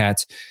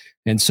Wildcats.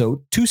 And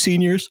so 2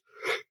 seniors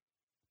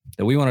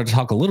that we wanted to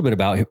talk a little bit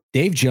about,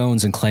 Dave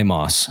Jones and Clay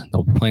Moss.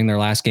 They'll be playing their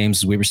last games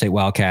as Weber State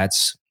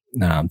Wildcats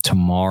this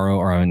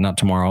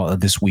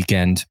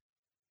weekend.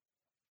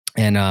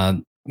 And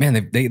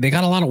man, they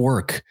got a lot of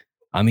work.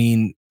 I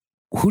mean,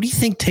 who do you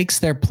think takes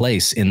their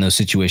place in those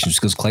situations?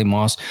 Because Clay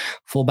Moss,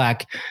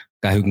 fullback,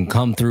 guy who can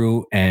come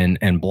through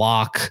and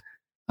block.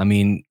 I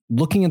mean,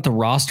 looking at the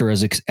roster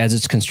as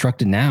it's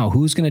constructed now,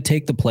 who's going to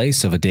take the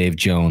place of a Dave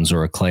Jones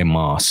or a Clay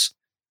Moss?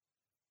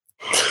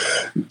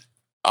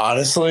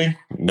 Honestly,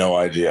 no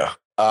idea.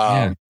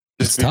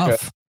 It's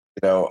tough.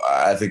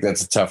 I think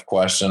that's a tough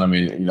question. I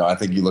mean, I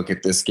think you look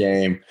at this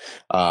game,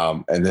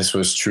 and this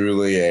was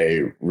truly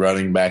a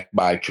running back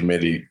by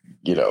committee,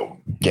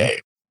 game.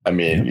 I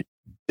mean,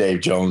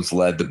 Dave Jones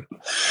led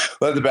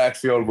the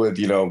backfield with,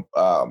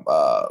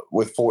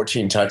 with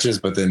 14 touches,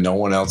 but then no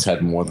one else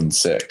had more than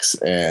 6.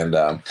 And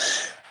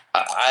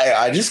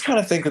I just kind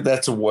of think that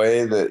that's a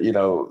way that,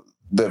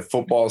 the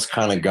football's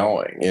kind of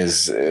going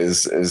is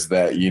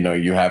that,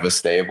 you have a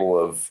stable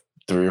of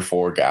 3 or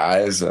 4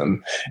 guys,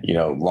 and,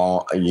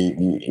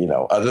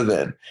 other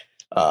than,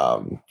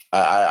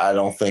 I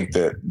don't think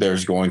that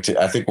there's going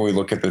to, I think when we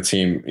look at the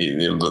team,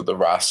 the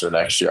roster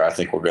next year, I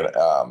think we're going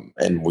to,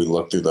 and we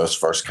look through those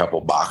first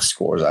couple box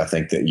scores, I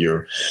think that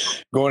you're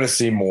going to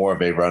see more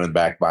of a running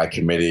back by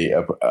committee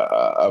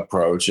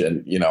approach.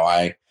 And,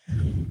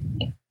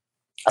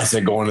 I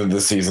said going into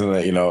the season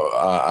that,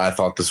 I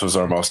thought this was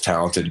our most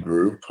talented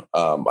group.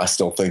 I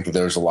still think that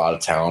there's a lot of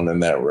talent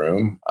in that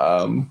room.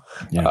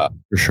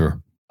 For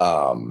sure.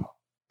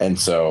 And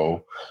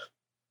so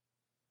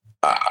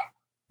I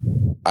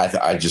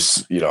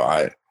just,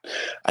 I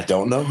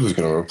don't know who's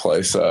going to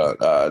replace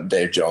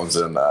Dave Jones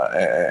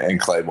and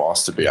Clay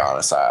Moss, to be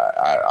honest.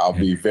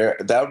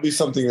 That would be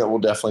something that will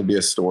definitely be a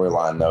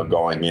storyline, though,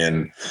 going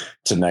in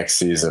to next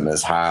season,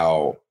 is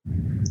how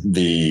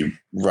the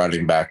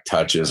running back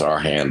touches are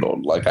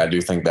handled. Like, I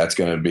do think that's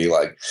going to be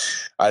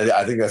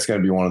I think that's going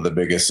to be one of the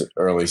biggest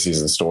early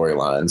season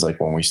storylines. Like,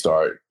 when we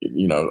start,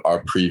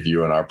 our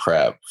preview and our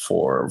prep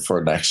for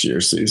next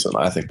year's season,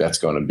 I think that's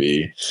going to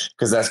be,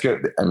 because that's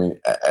good. I mean,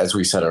 as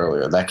we said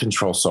earlier, that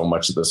controls so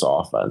much of this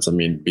offense. I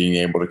mean, being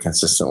able to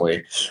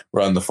consistently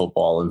run the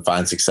football and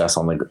find success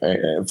on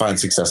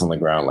the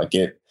ground, like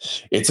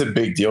it's a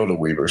big deal to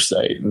Weber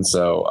State. And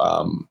so,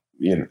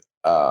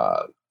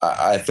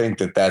 I think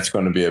that's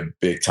going to be a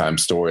big time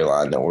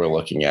storyline that we're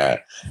looking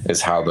at,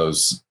 is how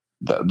those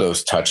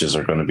touches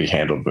are going to be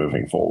handled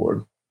moving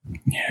forward.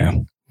 Yeah.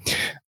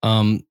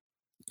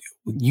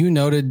 You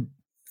noted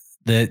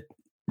that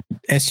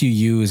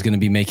SUU is going to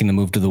be making the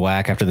move to the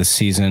WAC after the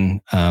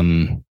season.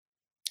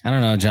 I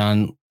don't know,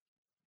 John,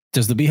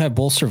 does the Beehive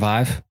Bowl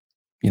survive?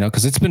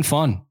 Because it's been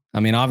fun. I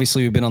mean,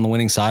 obviously we've been on the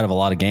winning side of a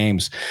lot of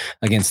games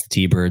against the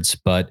T-Birds,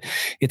 but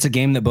it's a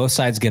game that both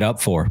sides get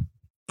up for.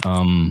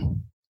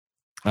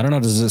 I don't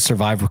know. Does it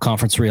survive with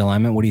conference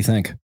realignment? What do you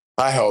think?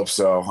 I hope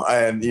so.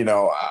 And,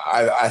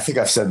 I think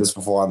I've said this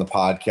before on the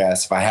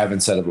podcast. If I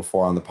haven't said it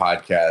before on the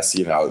podcast,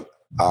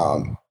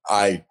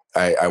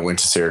 I went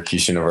to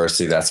Syracuse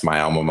University. That's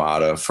my alma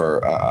mater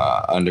for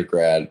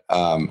undergrad.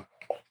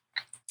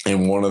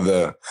 And one of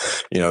the,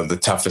 the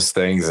toughest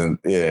things, and,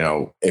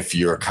 if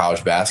you're a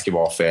college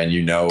basketball fan,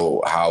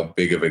 how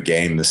big of a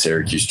game the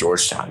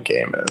Syracuse-Georgetown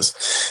game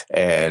is.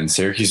 And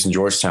Syracuse and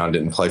Georgetown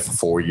didn't play for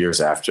 4 years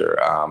after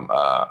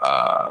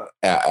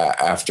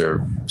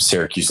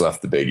Syracuse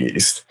left the Big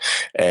East.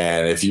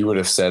 And if you would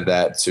have said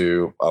that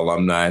to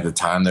alumni at the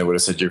time, they would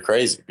have said you're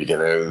crazy, because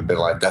they would have been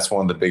like, that's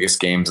one of the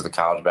biggest games of the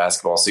college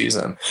basketball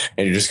season,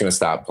 and you're just going to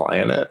stop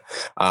playing it.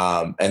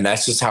 And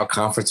that's just how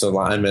conference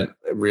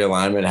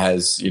realignment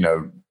has,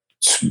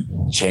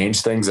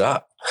 change things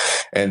up.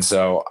 And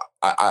so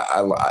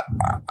I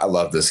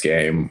love this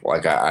game.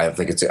 Like, I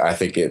think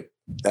it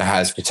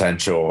has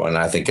potential, and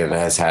I think it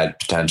has had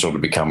potential to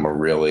become a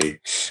really,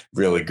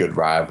 really good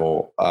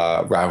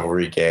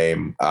rivalry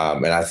game.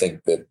 And I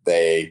think that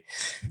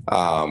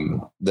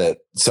that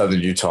Southern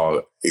Utah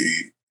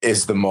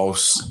is the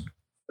most,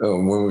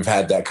 when we've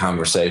had that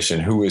conversation,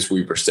 who is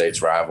Weber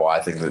State's rival?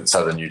 I think that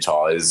Southern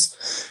Utah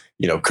is,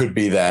 could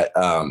be that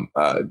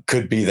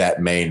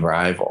main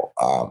rival.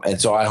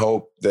 And so I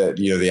hope that,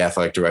 the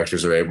athletic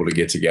directors are able to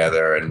get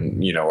together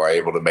and, are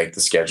able to make the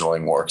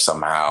scheduling work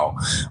somehow,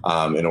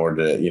 in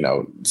order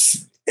to,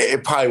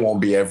 it probably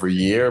won't be every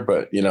year,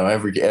 but,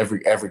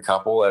 every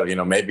couple,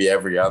 maybe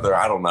every other,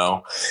 I don't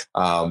know.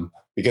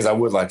 Because I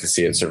would like to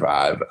see it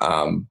survive.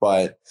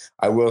 But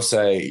I will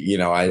say,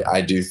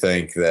 I do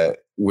think that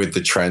with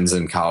the trends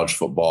in college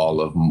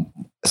football of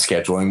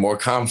scheduling more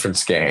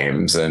conference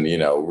games and,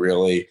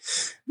 really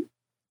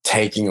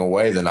taking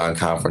away the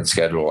non-conference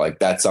schedule, like,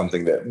 that's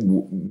something that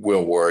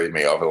will worry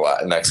me over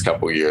the next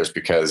couple of years,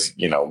 because,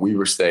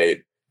 Weber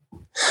State,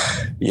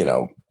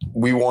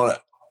 we want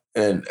to,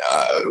 and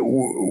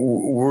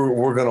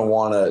we're going to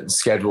want to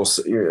schedule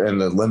in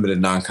the limited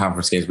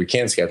non-conference games we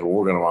can schedule.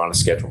 We're going to want to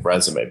schedule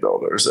resume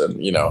builders. And,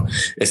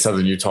 is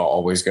Southern Utah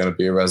always going to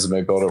be a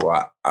resume builder?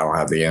 Well, I don't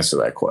have the answer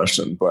to that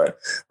question, but,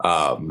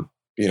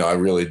 I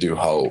really do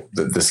hope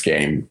that this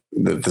game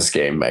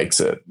makes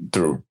it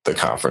through the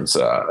conference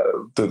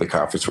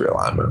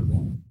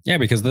realignment. Yeah,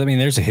 because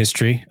there's a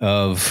history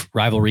of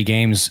rivalry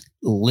games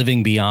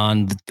living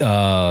beyond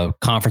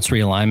conference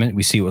realignment.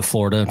 We see it with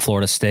Florida and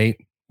Florida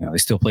State. They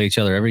still play each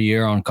other every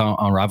year on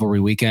rivalry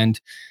weekend.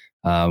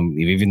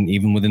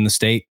 Even within the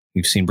state,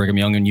 we've seen Brigham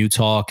Young and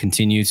Utah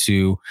continue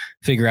to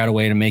figure out a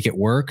way to make it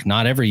work.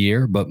 Not every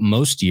year, but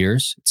most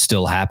years it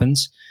still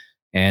happens,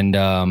 and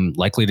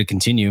likely to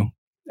continue.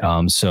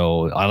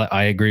 So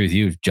I agree with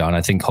you, John.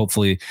 I think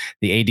hopefully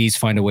the ADs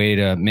find a way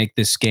to make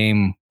this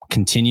game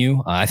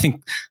continue. I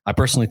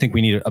personally think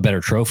we need a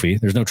better trophy.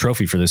 There's no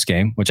trophy for this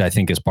game, which I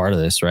think is part of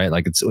this, right?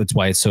 Like, it's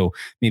why it's so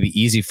maybe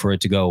easy for it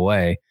to go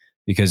away.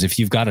 Because if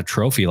you've got a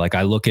trophy, like,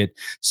 I look at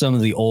some of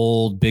the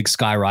old Big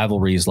Sky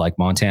rivalries like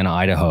Montana,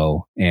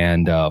 Idaho,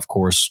 and of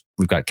course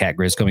we've got Cat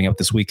Grizz coming up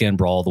this weekend,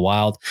 Brawl of the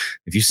Wild.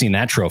 If you've seen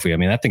that trophy,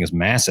 that thing is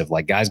massive.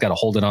 Like, guys got to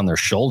hold it on their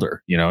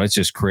shoulder. It's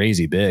just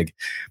crazy big.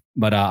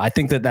 But I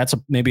think that that's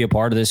maybe a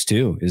part of this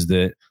too, is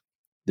that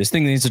this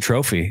thing needs a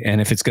trophy.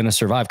 And if it's going to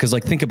survive, because,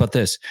 like, think about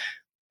this.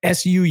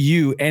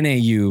 SUU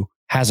NAU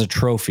has a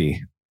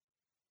trophy.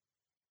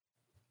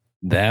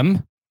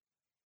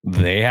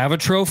 They have a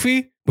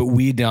trophy, but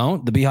we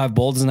don't. The Beehive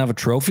Bowl doesn't have a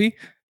trophy.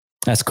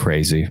 That's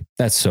crazy.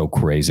 That's so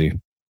crazy.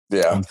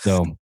 Yeah. And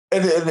so,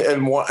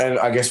 and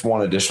I guess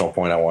one additional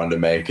point I wanted to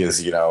make is,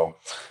 is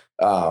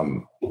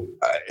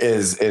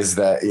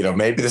that,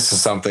 maybe this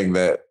is something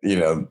that,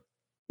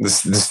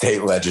 the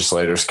state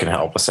legislators can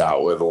help us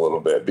out with a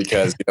little bit,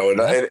 because, we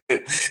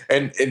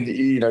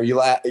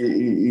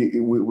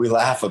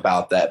laugh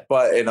about that,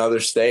 but in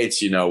other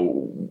states,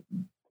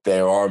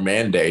 there are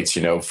mandates,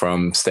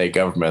 from state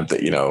government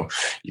that, you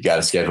got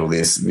to schedule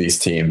these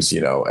teams,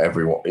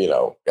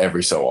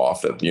 every so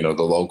often, the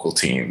local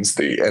teams,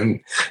 and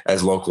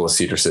as local as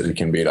Cedar City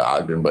can be to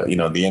Ogden, but,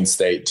 the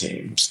in-state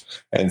teams.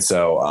 And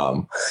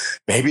so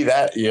maybe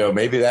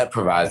that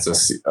provides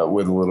us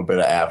with a little bit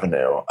of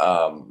avenue,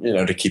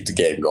 to keep the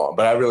game going.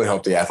 But I really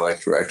hope the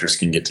athletic directors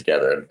can get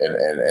together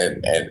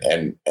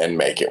and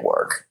make it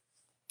work.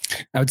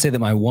 I would say that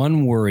my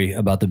one worry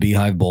about the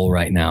Beehive Bowl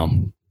right now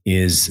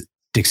is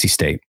Dixie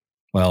State.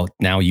 Well,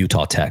 now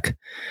Utah Tech,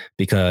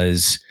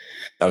 because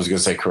I was going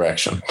to say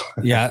correction.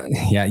 Yeah.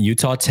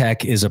 Utah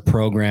Tech is a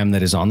program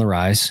that is on the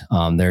rise.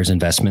 There's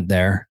investment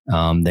there.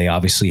 They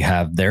obviously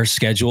have their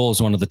schedule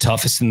is one of the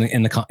toughest in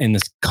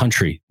the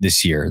country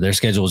this year. Their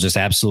schedule is just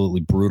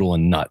absolutely brutal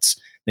and nuts.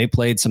 They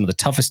played some of the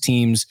toughest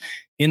teams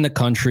in the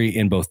country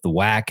in both the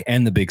WAC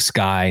and the Big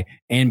Sky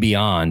and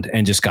beyond,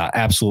 and just got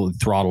absolutely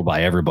throttled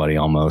by everybody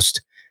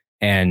almost.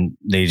 And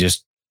they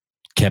just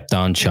kept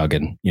on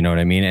chugging. You know what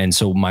I mean? And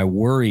so my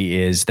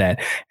worry is that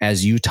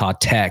as Utah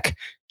Tech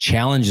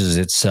challenges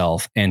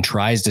itself and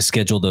tries to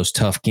schedule those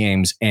tough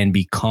games and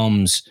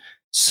becomes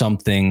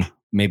something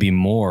maybe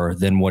more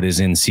than what is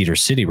in Cedar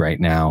City right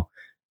now,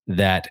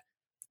 that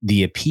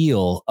the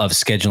appeal of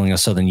scheduling a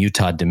Southern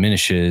Utah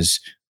diminishes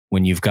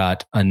when you've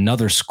got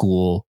another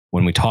school,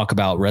 when we talk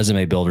about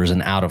resume builders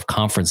and out of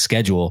conference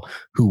schedule,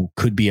 who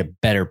could be a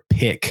better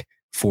pick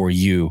for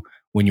you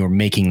when you're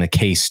making the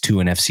case to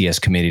an FCS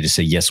committee to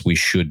say, yes, we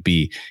should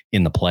be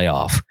in the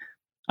playoff.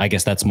 I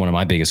guess that's one of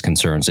my biggest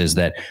concerns, is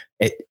that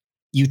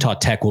Utah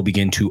Tech will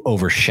begin to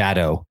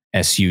overshadow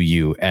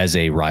SUU as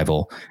a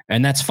rival.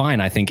 And that's fine,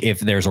 I think,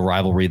 if there's a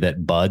rivalry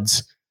that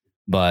buds.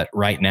 But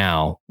right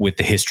now, with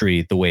the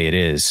history the way it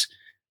is,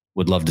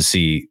 would love to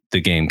see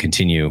the game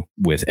continue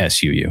with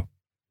SUU.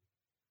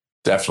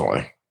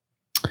 Definitely.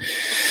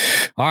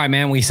 All right,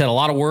 man. We said a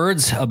lot of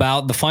words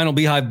about the final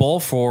Beehive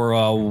Bowl for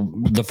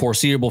the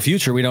foreseeable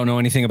future. We don't know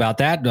anything about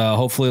that.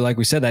 Hopefully, like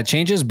we said, that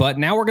changes. But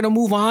now we're going to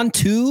move on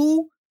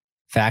to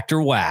Factor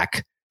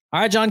WAC. All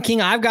right, John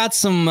King, I've got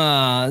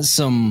I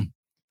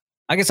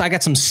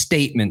got some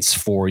statements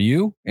for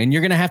you, and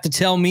you're going to have to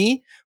tell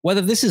me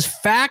whether this is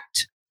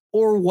fact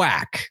or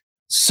whack.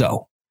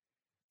 So,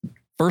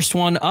 first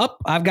one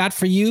up, I've got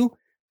for you,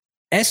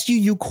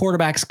 SUU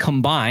quarterbacks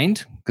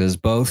combined, because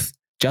both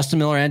Justin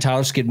Miller and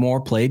Tyler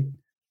Skidmore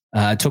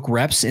took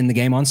reps in the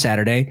game on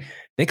Saturday.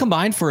 They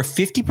combined for a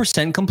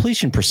 50%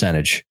 completion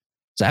percentage.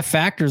 Is that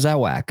fact or is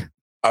that whack?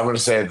 I'm going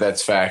to say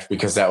that's fact,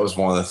 because that was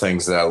one of the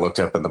things that I looked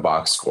up in the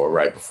box score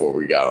right before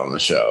we got on the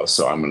show.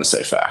 So I'm going to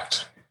say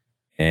fact.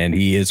 And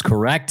he is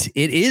correct.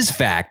 It is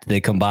fact. They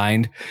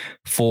combined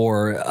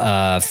for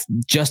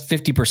just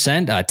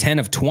 50%, 10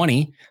 of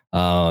 20.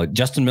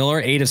 Justin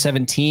Miller, 8 of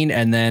 17.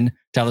 And then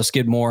Tyler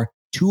Skidmore,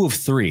 2 of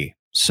 3.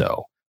 So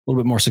a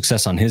little bit more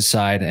success on his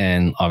side,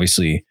 and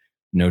obviously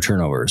no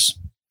turnovers.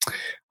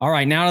 All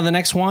right, now to the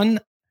next one.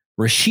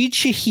 Rashid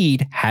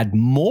Shaheed had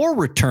more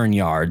return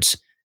yards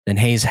than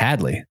Hayes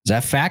Hadley. Is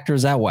that fact or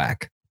is that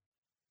whack?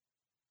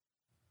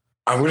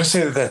 I'm going to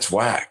say that that's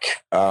whack,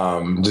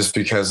 just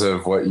because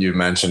of what you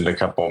mentioned a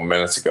couple of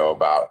minutes ago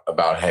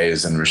about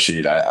Hayes and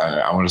Rashid.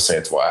 I want to say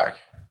it's whack.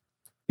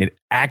 It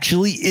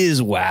actually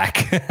is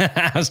whack.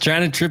 I was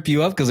trying to trip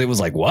you up because it was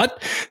like,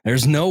 what?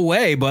 There's no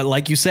way. But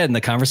like you said, in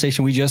the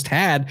conversation we just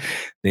had,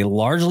 they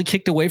largely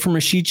kicked away from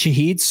Rashid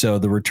Shaheed. So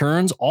the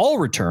returns, all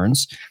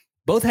returns,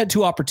 both had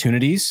 2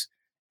 opportunities.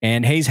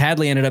 And Hayes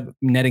Hadley ended up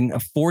netting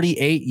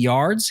 48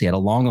 yards. He had a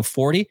long of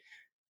 40.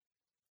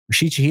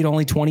 Rashid Shaheed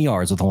only 20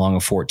 yards with a long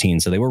of 14.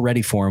 So they were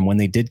ready for him when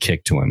they did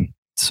kick to him.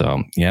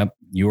 So, yep,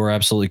 you are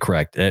absolutely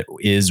correct. It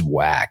is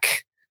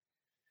whack.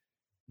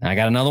 I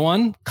got another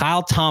one.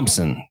 Kyle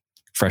Thompson,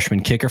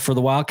 freshman kicker for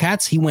the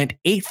Wildcats. He went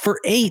 8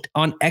 for 8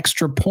 on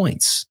extra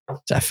points. Is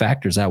that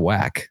fact or is that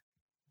whack?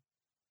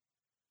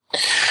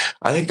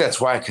 I think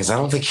that's whack, because I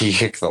don't think he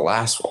kicked the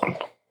last one.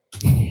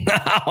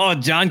 Oh,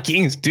 John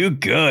King's too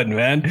good,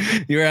 man.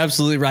 You're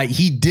absolutely right.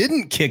 He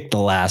didn't kick the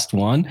last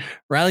one.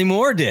 Riley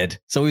Moore did.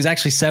 So he was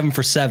actually 7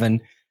 for 7.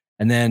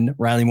 And then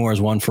Riley Moore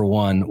is 1 for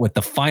 1 with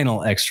the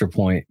final extra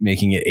point,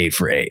 making it 8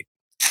 for 8.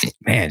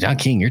 Man, John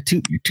King, you're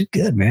too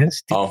good, man.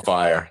 On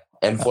fire.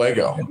 And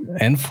fuego.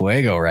 And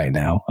fuego right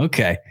now.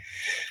 Okay.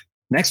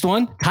 Next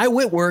one. Ty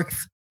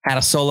Whitworth had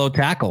a solo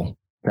tackle.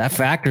 Is that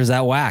fact or is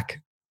that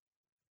whack?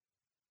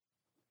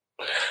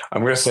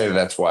 I'm going to say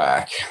that's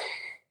whack.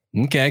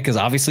 Okay, because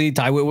obviously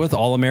Ty Whitworth,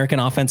 All-American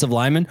offensive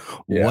lineman.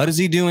 Yeah. What is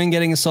he doing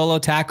getting a solo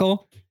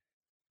tackle?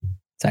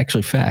 It's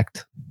actually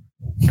fact.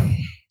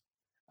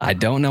 I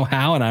don't know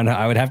how, and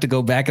I would have to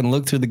go back and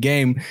look through the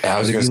game. I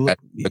was going to say,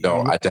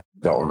 I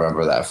don't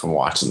remember that from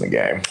watching the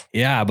game.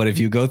 Yeah, but if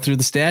you go through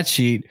the stat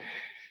sheet,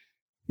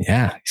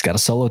 yeah, he's got a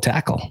solo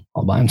tackle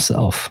all by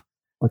himself.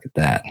 Look at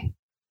that.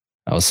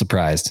 I was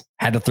surprised.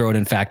 Had to throw it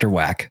in fact or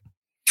whack.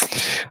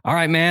 All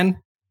right, man.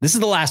 This is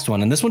the last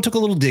one, and this one took a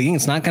little digging.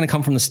 It's not going to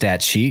come from the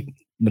stat sheet,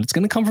 but it's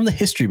going to come from the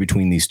history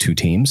between these two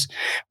teams.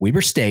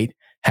 Weber State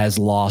has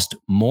lost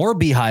more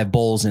Beehive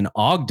Bowls in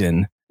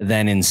Ogden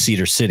than in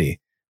Cedar City.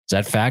 Is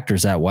that fact or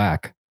is that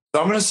whack?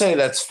 So I'm going to say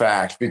that's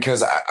fact,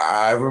 because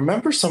I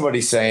remember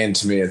somebody saying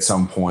to me at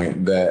some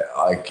point that,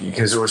 like,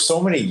 because there were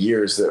so many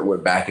years that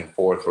went back and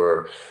forth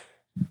where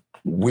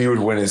we would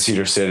win in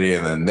Cedar City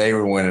and then they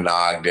would win in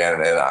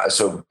Ogden. And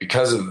so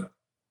because of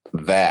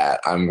that,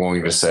 I'm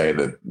going to say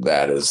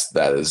that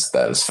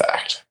is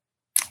fact.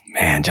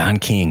 Man, John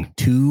King,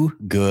 too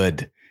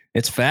good.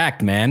 It's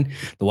fact, man.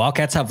 The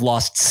Wildcats have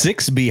lost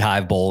 6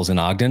 Beehive Bowls in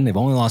Ogden. They've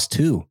only lost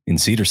 2 in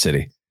Cedar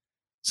City.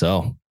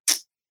 So,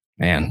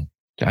 man,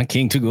 John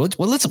King, 2 goals.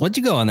 Well, what'd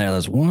you go on there?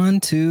 That's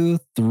 1, 2,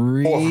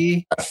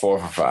 3. 4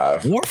 for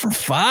 5. 4 for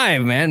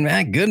 5, man.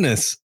 My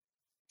goodness.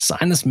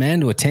 Sign this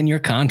man to a 10-year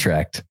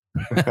contract.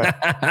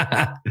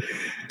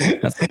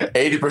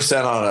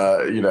 80% on a,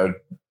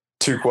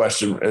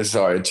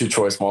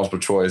 2-choice multiple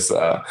choice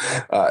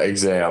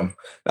exam.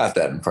 Not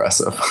that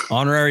impressive.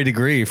 Honorary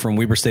degree from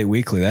Weber State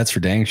Weekly. That's for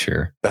dang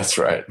sure. That's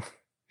right.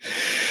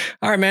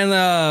 All right,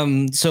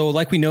 man. So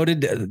like we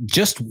noted,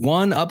 just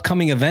one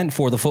upcoming event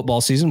for the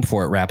football season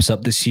before it wraps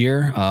up this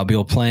year. We'll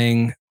be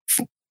playing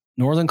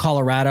Northern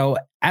Colorado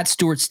at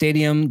Stewart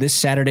Stadium this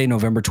Saturday,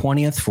 November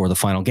 20th for the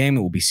final game.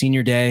 It will be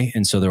senior day.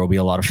 And so there will be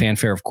a lot of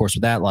fanfare, of course,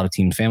 with that. A lot of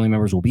team and family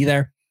members will be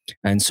there.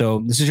 And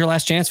so this is your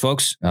last chance,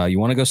 folks. You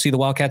want to go see the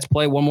Wildcats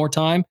play one more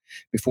time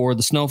before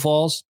the snow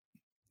falls?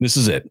 This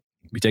is it.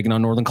 We'll be taking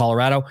on Northern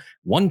Colorado,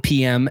 1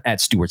 p.m.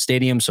 at Stewart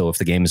Stadium. So if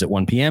the game is at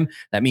 1 p.m.,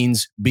 that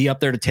means be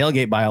up there to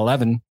tailgate by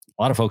 11.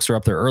 A lot of folks are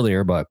up there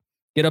earlier, but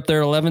get up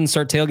there at 11,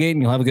 start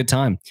tailgating, you'll have a good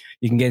time.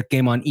 You can get the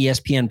game on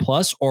ESPN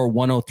Plus or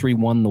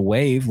 103.1 The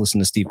Wave. Listen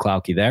to Steve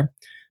Klauke there.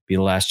 Be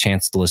the last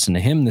chance to listen to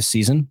him this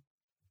season.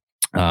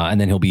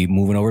 And then he'll be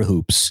moving over to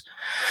hoops.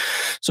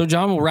 So,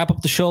 John, we'll wrap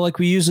up the show like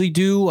we usually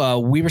do.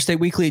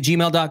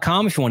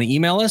 WeberStateWeekly@gmail.com if you want to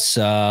email us.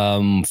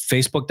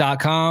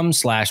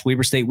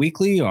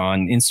 Facebook.com/WeberStateWeekly,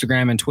 on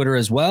Instagram and Twitter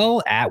as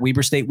well,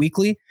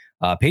 @WeberStateWeekly.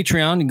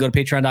 Patreon, you can go to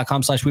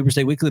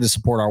patreon.com/WeberStateWeekly to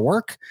support our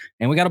work.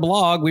 And we got a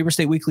blog,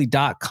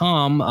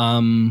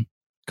 WeberStateWeekly.com.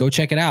 Go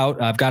check it out.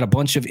 I've got a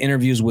bunch of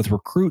interviews with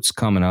recruits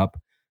coming up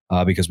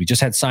because we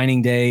just had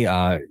signing day.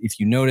 If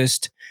you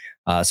noticed,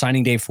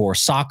 signing day for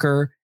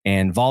soccer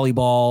and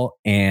volleyball,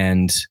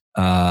 and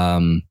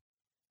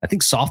I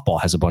think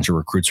softball has a bunch of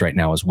recruits right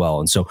now as well.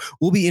 And so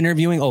we'll be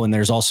interviewing. Oh, and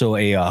there's also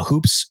a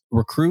hoops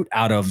recruit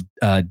out of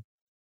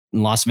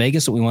Las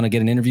Vegas that we want to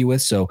get an interview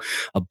with. So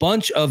a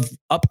bunch of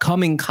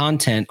upcoming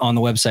content on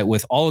the website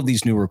with all of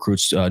these new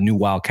recruits, new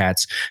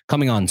Wildcats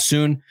coming on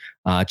soon.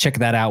 Check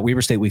that out.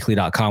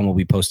 WeberStateWeekly.com. We'll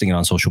be posting it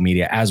on social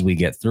media as we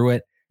get through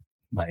it.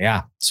 But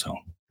yeah, so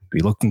be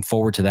looking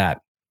forward to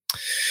that.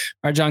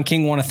 All right, John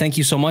King, want to thank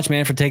you so much,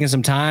 man, for taking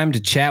some time to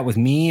chat with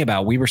me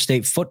about Weber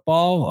State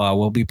football.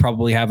 We'll be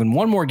probably having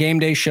one more game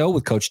day show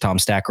with Coach Tom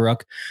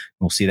Stackeruk.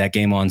 We'll see that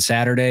game on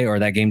Saturday, or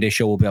that game day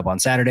show will be up on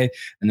Saturday.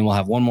 And then we'll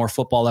have one more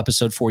football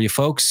episode for you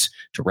folks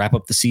to wrap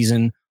up the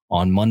season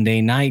on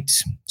Monday night.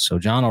 So,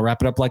 John, I'll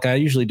wrap it up like I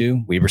usually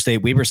do. Weber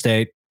State, Weber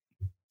State.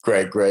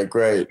 Great.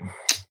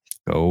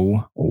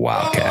 Go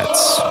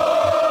Wildcats.